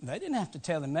 They didn't have to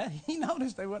tell him that. He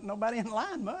noticed there wasn't nobody in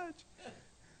line much.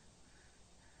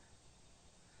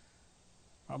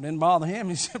 Probably didn't bother him.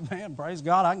 He said, man, praise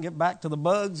God, I can get back to the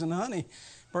bugs and honey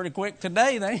pretty quick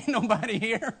today. There ain't nobody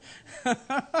here.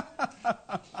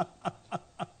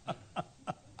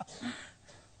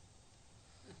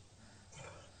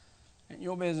 Ain't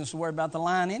your business to worry about the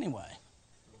line anyway.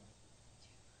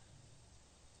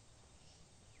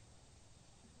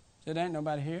 Said, ain't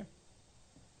nobody here.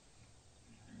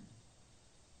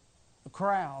 The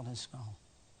crowd has gone.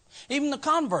 Even the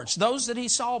converts, those that he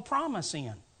saw promise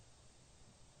in,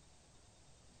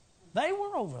 they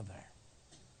were over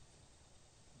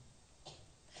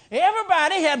there.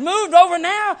 Everybody had moved over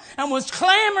now and was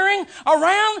clamoring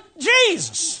around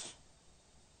Jesus.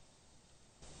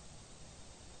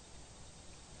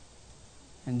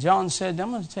 And John said,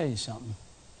 I'm going to tell you something.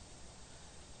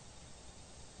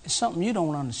 It's something you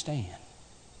don't understand.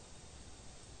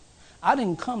 I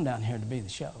didn't come down here to be the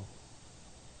show.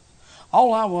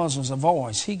 All I was a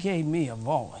voice. He gave me a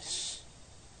voice.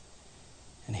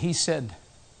 And he said,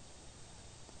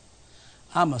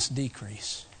 I must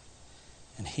decrease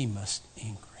and he must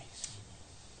increase.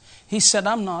 He said,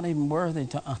 I'm not even worthy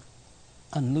to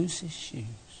unloose his shoes.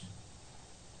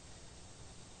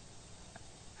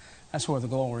 That's where the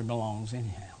glory belongs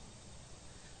anyhow.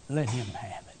 Let him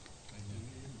have it.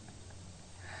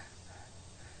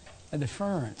 A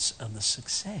deference of the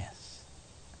success.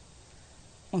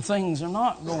 When things are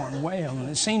not going well, and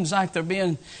it seems like they're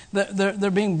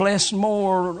being blessed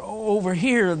more over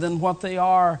here than what they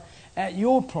are at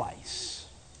your place.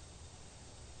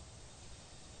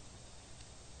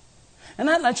 And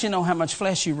that lets you know how much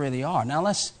flesh you really are. Now,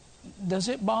 does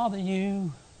it bother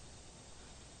you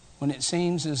when it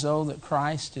seems as though that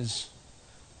Christ is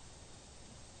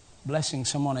blessing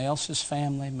someone else's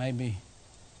family, maybe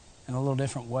in a little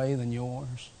different way than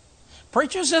yours?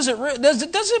 Preachers, does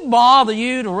it bother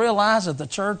you to realize that the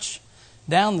church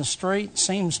down the street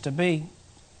seems to be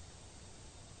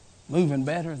moving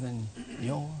better than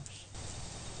yours?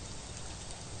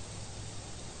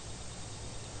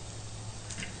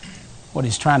 What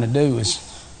he's trying to do is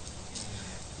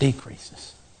decrease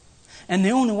us. And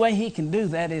the only way he can do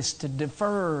that is to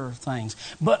defer things.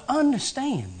 But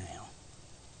understand now,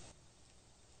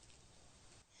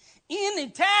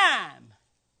 anytime,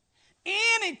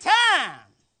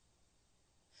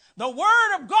 the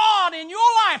Word of God in your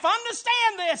life,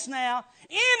 understand this now,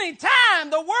 anytime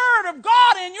the Word of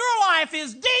God in your life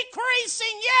is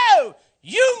decreasing you,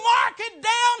 you mark it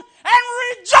down and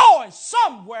rejoice.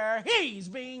 Somewhere He's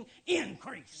being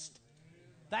increased.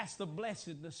 That's the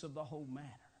blessedness of the whole matter.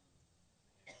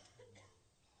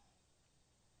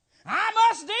 I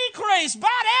must decrease,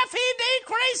 but if He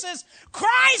decreases,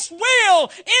 Christ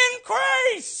will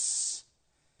increase.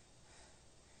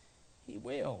 He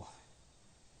will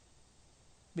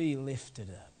be lifted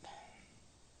up.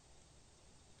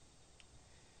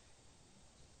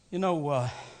 You know,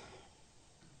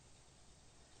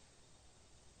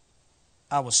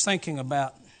 I was thinking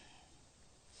about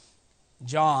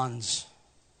John's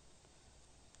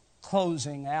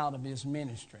closing out of his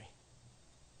ministry.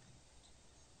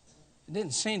 It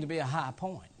didn't seem to be a high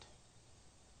point.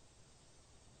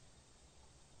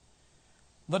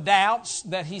 The doubts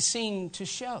that he seemed to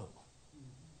show.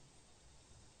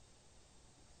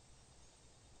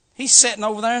 He's sitting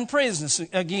over there in prison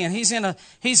again. He's in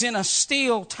a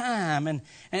still time,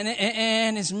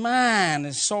 and his mind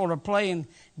is sort of playing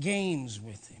games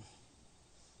with him.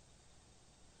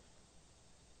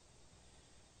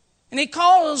 And he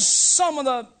calls some of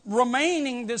the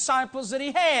remaining disciples that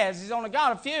he has. He's only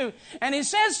got a few. And he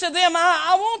says to them,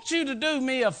 I want you to do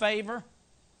me a favor.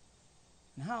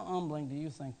 And how humbling do you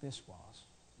think this was?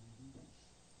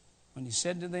 When he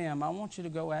said to them, I want you to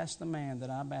go ask the man that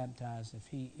I baptized if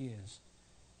he is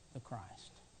the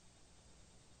Christ.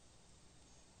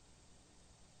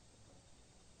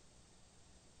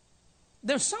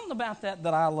 There's something about that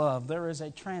I love. There is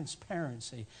a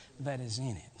transparency that is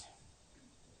in it.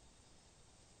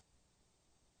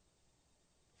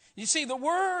 You see, the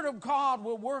Word of God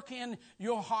will work in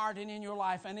your heart and in your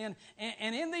life. And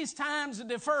in these times of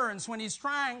deference, when He's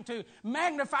trying to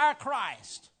magnify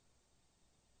Christ,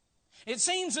 it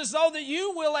seems as though that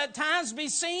you will at times be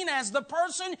seen as the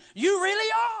person you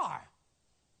really are.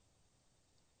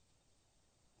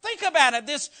 Think about it.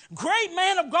 This great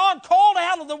man of God called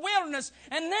out of the wilderness,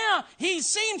 and now he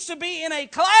seems to be in a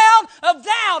cloud of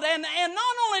doubt. And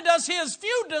not only does his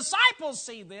few disciples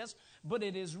see this, but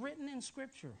it is written in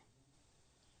Scripture.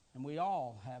 And we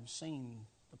all have seen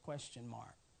the question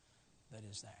mark that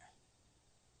is there.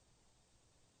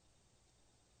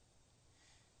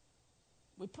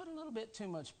 We put a little bit too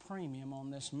much premium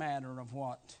on this matter of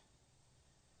what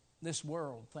this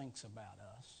world thinks about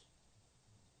us.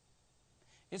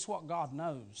 It's what God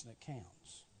knows that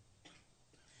counts.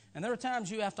 And there are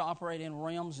times you have to operate in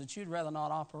realms that you'd rather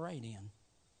not operate in.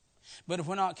 But if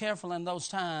we're not careful in those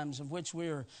times of which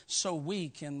we're so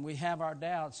weak and we have our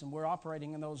doubts and we're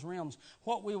operating in those realms,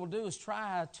 what we will do is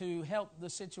try to help the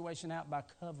situation out by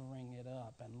covering it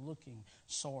up and looking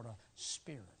sort of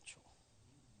spiritual.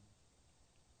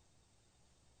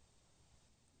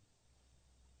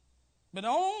 But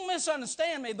don't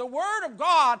misunderstand me. The Word of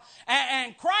God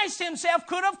and Christ Himself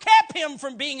could have kept him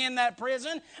from being in that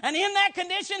prison and in that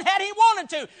condition had He wanted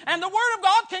to. And the Word of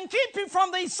God can keep you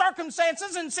from these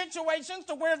circumstances and situations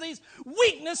to where these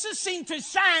weaknesses seem to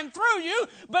shine through you.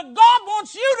 But God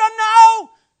wants you to know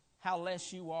how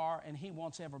less you are, and He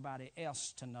wants everybody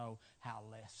else to know how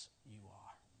less you are.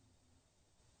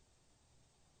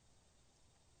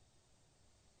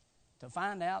 To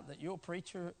find out that your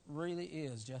preacher really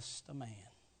is just a man.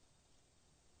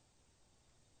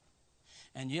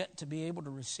 And yet to be able to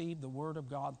receive the Word of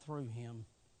God through him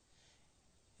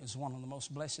is one of the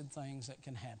most blessed things that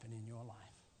can happen in your life.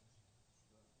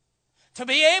 To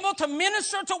be able to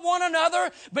minister to one another,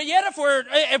 but yet if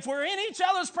we're in each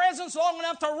other's presence long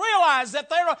enough to realize that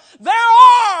there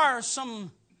are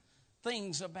some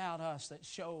things about us that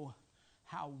show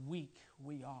how weak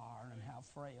we are and how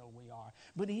frail we are.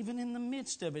 But even in the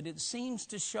midst of it, it seems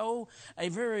to show a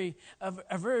very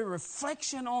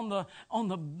reflection on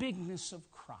the bigness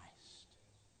of Christ.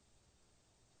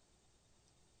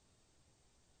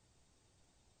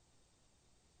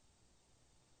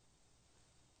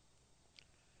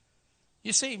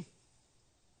 You see,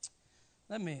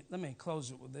 let me close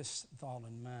it with this thought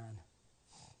in mind.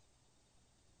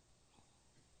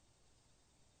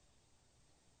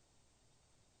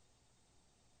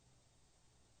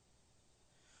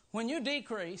 When you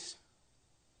decrease,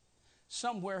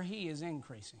 somewhere He is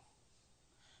increasing.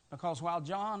 Because while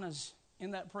John is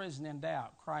in that prison in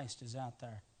doubt, Christ is out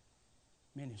there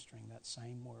ministering that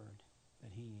same word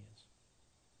that He is.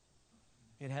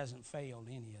 It hasn't failed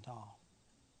any at all.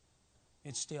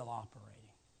 It's still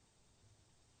operating.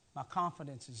 My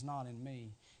confidence is not in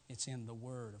me, it's in the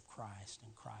word of Christ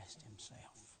and Christ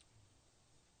Himself.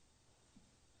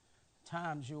 At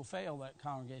times you'll fail that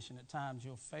congregation, at times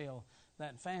you'll fail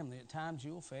that family, at times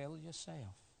you'll fail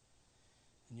yourself.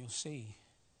 And you'll see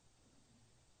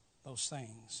those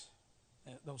things,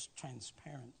 those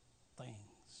transparent things.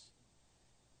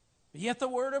 But yet the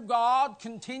Word of God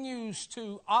continues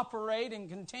to operate and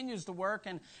continues to work,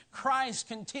 and Christ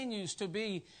continues to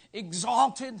be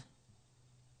exalted.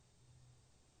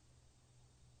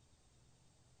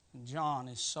 And John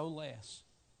is so less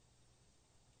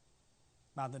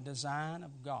by the design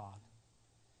of God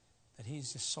that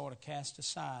he's just sort of cast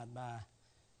aside by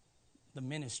the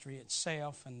ministry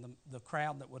itself and the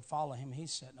crowd that would follow him.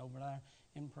 He's sitting over there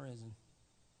in prison.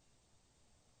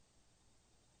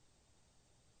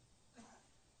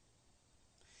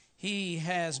 He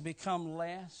has become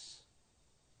less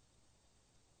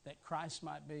that Christ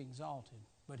might be exalted.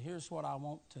 But here's what I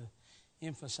want to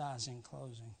emphasize in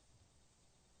closing.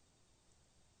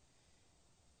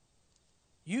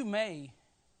 You may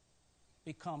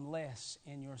become less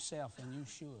in yourself, and you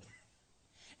should.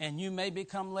 And you may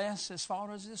become less as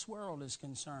far as this world is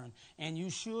concerned. And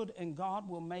you should, and God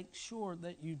will make sure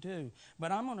that you do.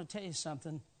 But I'm going to tell you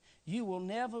something. You will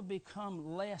never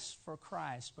become less for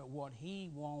Christ, but what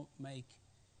He won't make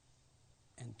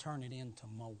and turn it into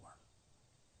more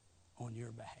on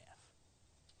your behalf.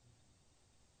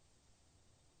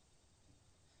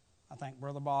 I think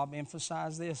Brother Bob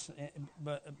emphasized this,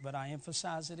 but I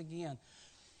emphasize it again.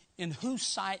 In whose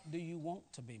sight do you want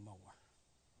to be more?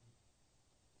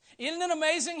 Isn't it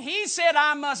amazing? He said,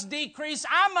 I must decrease,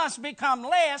 I must become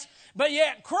less, but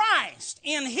yet Christ,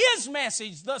 in His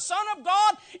message, the Son of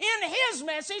God, in His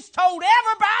message, told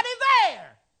everybody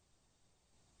there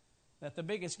that the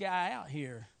biggest guy out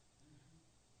here,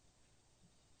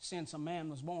 since a man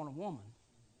was born a woman,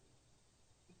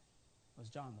 was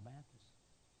John the Baptist.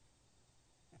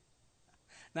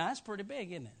 Now, that's pretty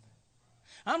big, isn't it?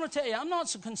 I'm going to tell you, I'm not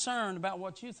so concerned about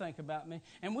what you think about me,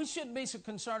 and we shouldn't be so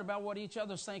concerned about what each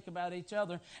other think about each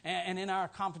other and in our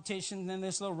competition in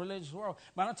this little religious world.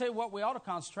 But I'll tell you what we ought to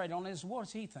concentrate on is what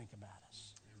does He think about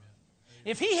us? Amen.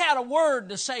 If He had a word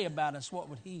to say about us, what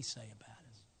would He say about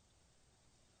us?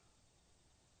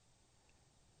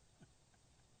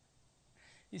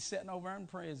 He's sitting over in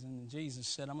prison, and Jesus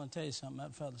said, I'm going to tell you something,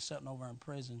 that fellow's sitting over in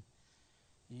prison.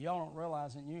 Y'all don't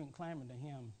realize it, you ain't clamoring to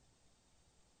Him.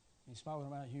 He's talking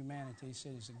about humanity. He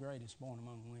said He's the greatest born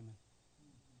among women.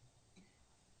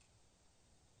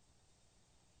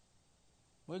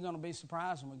 We're going to be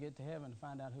surprised when we get to heaven to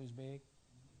find out who's big.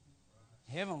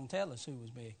 Heaven will tell us who was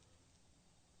big.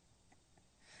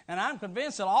 And I'm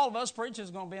convinced that all of us preachers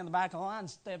are going to be in the back of the line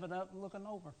stepping up and looking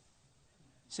over,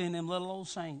 seeing them little old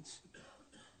saints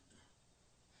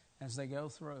as they go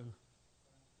through.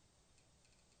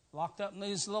 Locked up in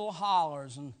these little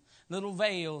hollers and little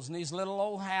vales and these little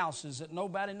old houses that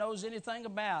nobody knows anything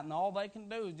about, and all they can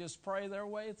do is just pray their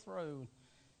way through.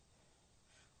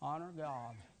 Honor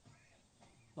God,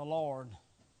 the Lord,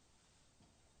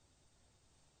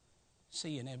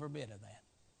 seeing every bit of that.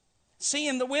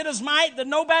 Seeing the widow's mite that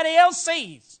nobody else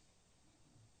sees.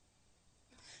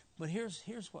 But here's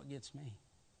what gets me.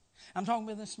 I'm talking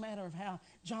about this matter of how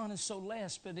John is so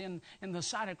less, but in the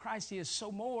sight of Christ he is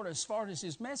so more as far as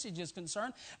his message is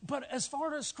concerned. But as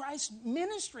far as Christ's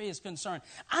ministry is concerned,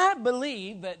 I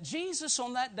believe that Jesus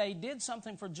on that day did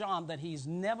something for John that He's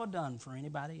never done for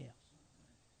anybody else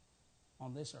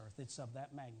on this earth. It's of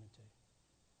that magnitude.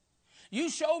 You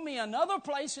show me another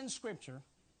place in Scripture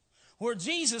where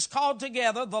Jesus called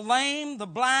together the lame, the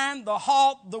blind, the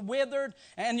halt, the withered,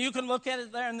 and you can look at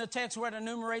it there in the text where it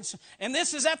enumerates. And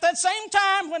this is at that same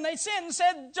time when they sent and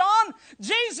said, John,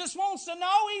 Jesus wants to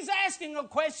know, he's asking a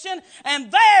question.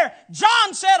 And there,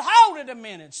 John said, hold it a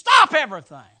minute, stop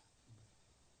everything.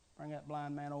 Bring that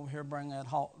blind man over here, bring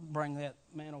that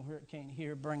man over here that can't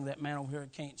hear, bring that man over here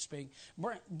that can't speak.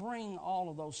 Bring all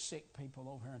of those sick people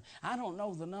over here. I don't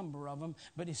know the number of them,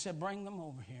 but he said, bring them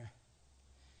over here.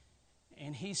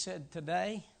 And he said,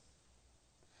 today,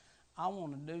 I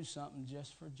want to do something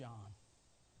just for John.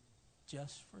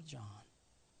 Just for John.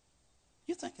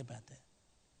 You think about that.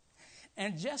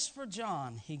 And just for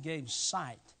John, he gave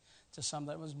sight to some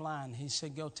that was blind. He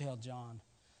said, go tell John,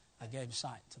 I gave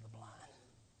sight to the blind.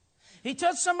 He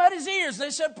touched somebody's ears.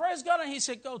 They said, praise God. And he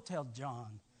said, go tell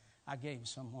John, I gave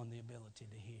someone the ability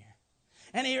to hear.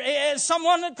 And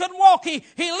someone that couldn't walk, he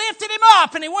lifted him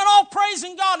up and he went off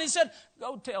praising God. And he said,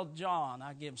 go tell John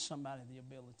I give somebody the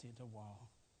ability to walk.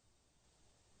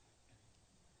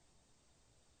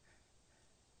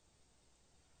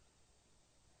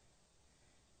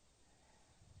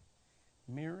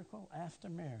 Miracle after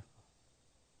miracle.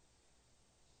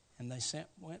 And they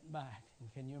went back.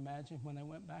 And can you imagine when they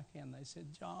went back in, they said,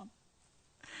 John,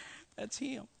 that's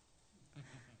him.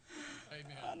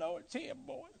 Amen. I know it's him,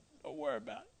 boy. Don't worry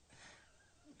about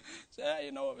it. Said, how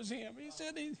you know it was him? He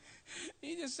said,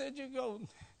 he just said, you go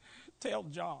tell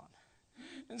John.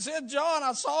 And said, John,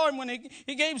 I saw him when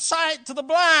he gave sight to the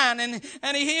blind and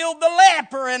he healed the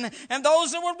leper and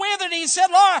those that were withered. He said,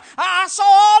 Lord, I saw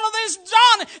all of this,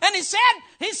 John. And he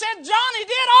said, John, he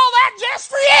did all that just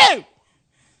for you.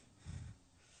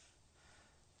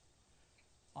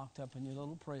 Locked up in your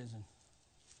little prison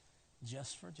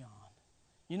just for John.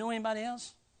 You know anybody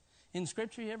else in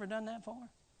Scripture you ever done that for?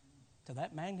 To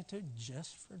that magnitude,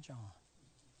 just for John.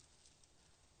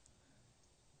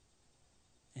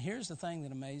 And here's the thing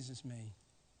that amazes me.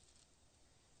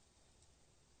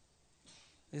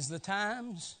 is the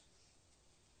times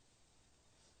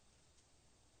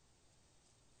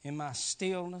in my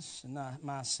stillness and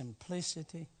my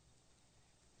simplicity,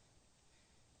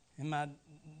 in my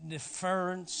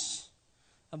deference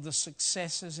of the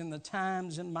successes in the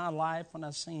times in my life when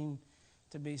I seem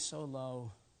to be so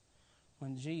low,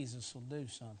 when Jesus will do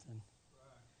something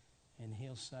and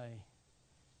He'll say,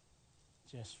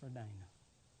 just for Dana.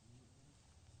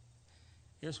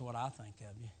 Here's what I think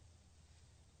of you.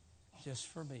 Just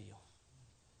for Bill.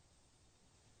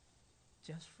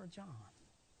 Just for John.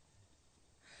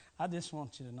 I just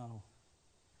want you to know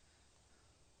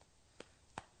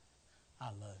I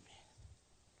love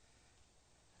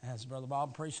you. As Brother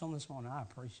Bob preached on this morning, I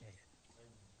appreciate it.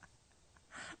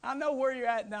 I know where you're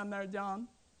at down there, John.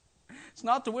 It's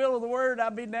not the will of the Word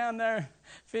I'd be down there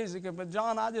physically, but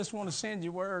John, I just want to send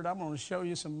you word. I'm going to show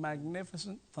you some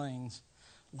magnificent things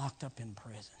locked up in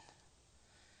prison.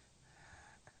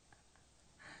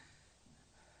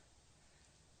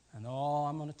 And all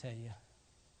I'm going to tell you,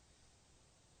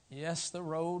 yes, the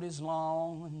road is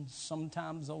long, and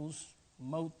sometimes those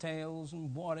motels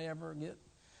and whatever get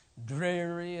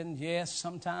dreary, and yes,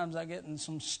 sometimes I get in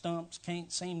some stumps,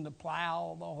 can't seem to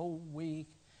plow the whole week,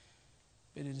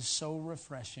 but it is so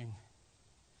refreshing.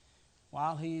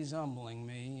 While He's humbling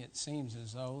me, it seems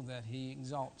as though that He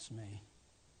exalts me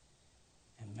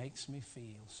and makes me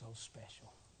feel so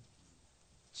special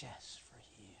just for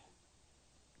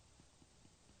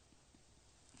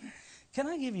You. Can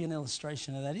I give you an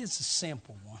illustration of that? It's a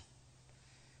simple one.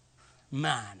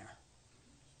 Minor.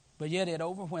 But yet it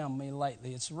overwhelmed me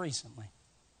lately. It's recently.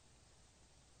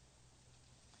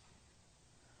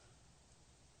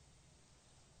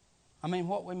 I mean,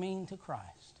 what we mean to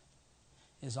Christ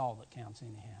is all that counts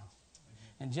anyhow.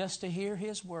 And just to hear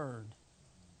His Word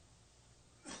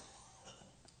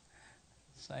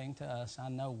saying to us, I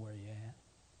know where you're at.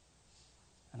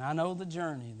 And I know the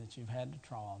journey that you've had to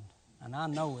trod. And I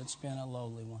know it's been a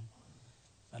lowly one.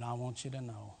 But I want you to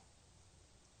know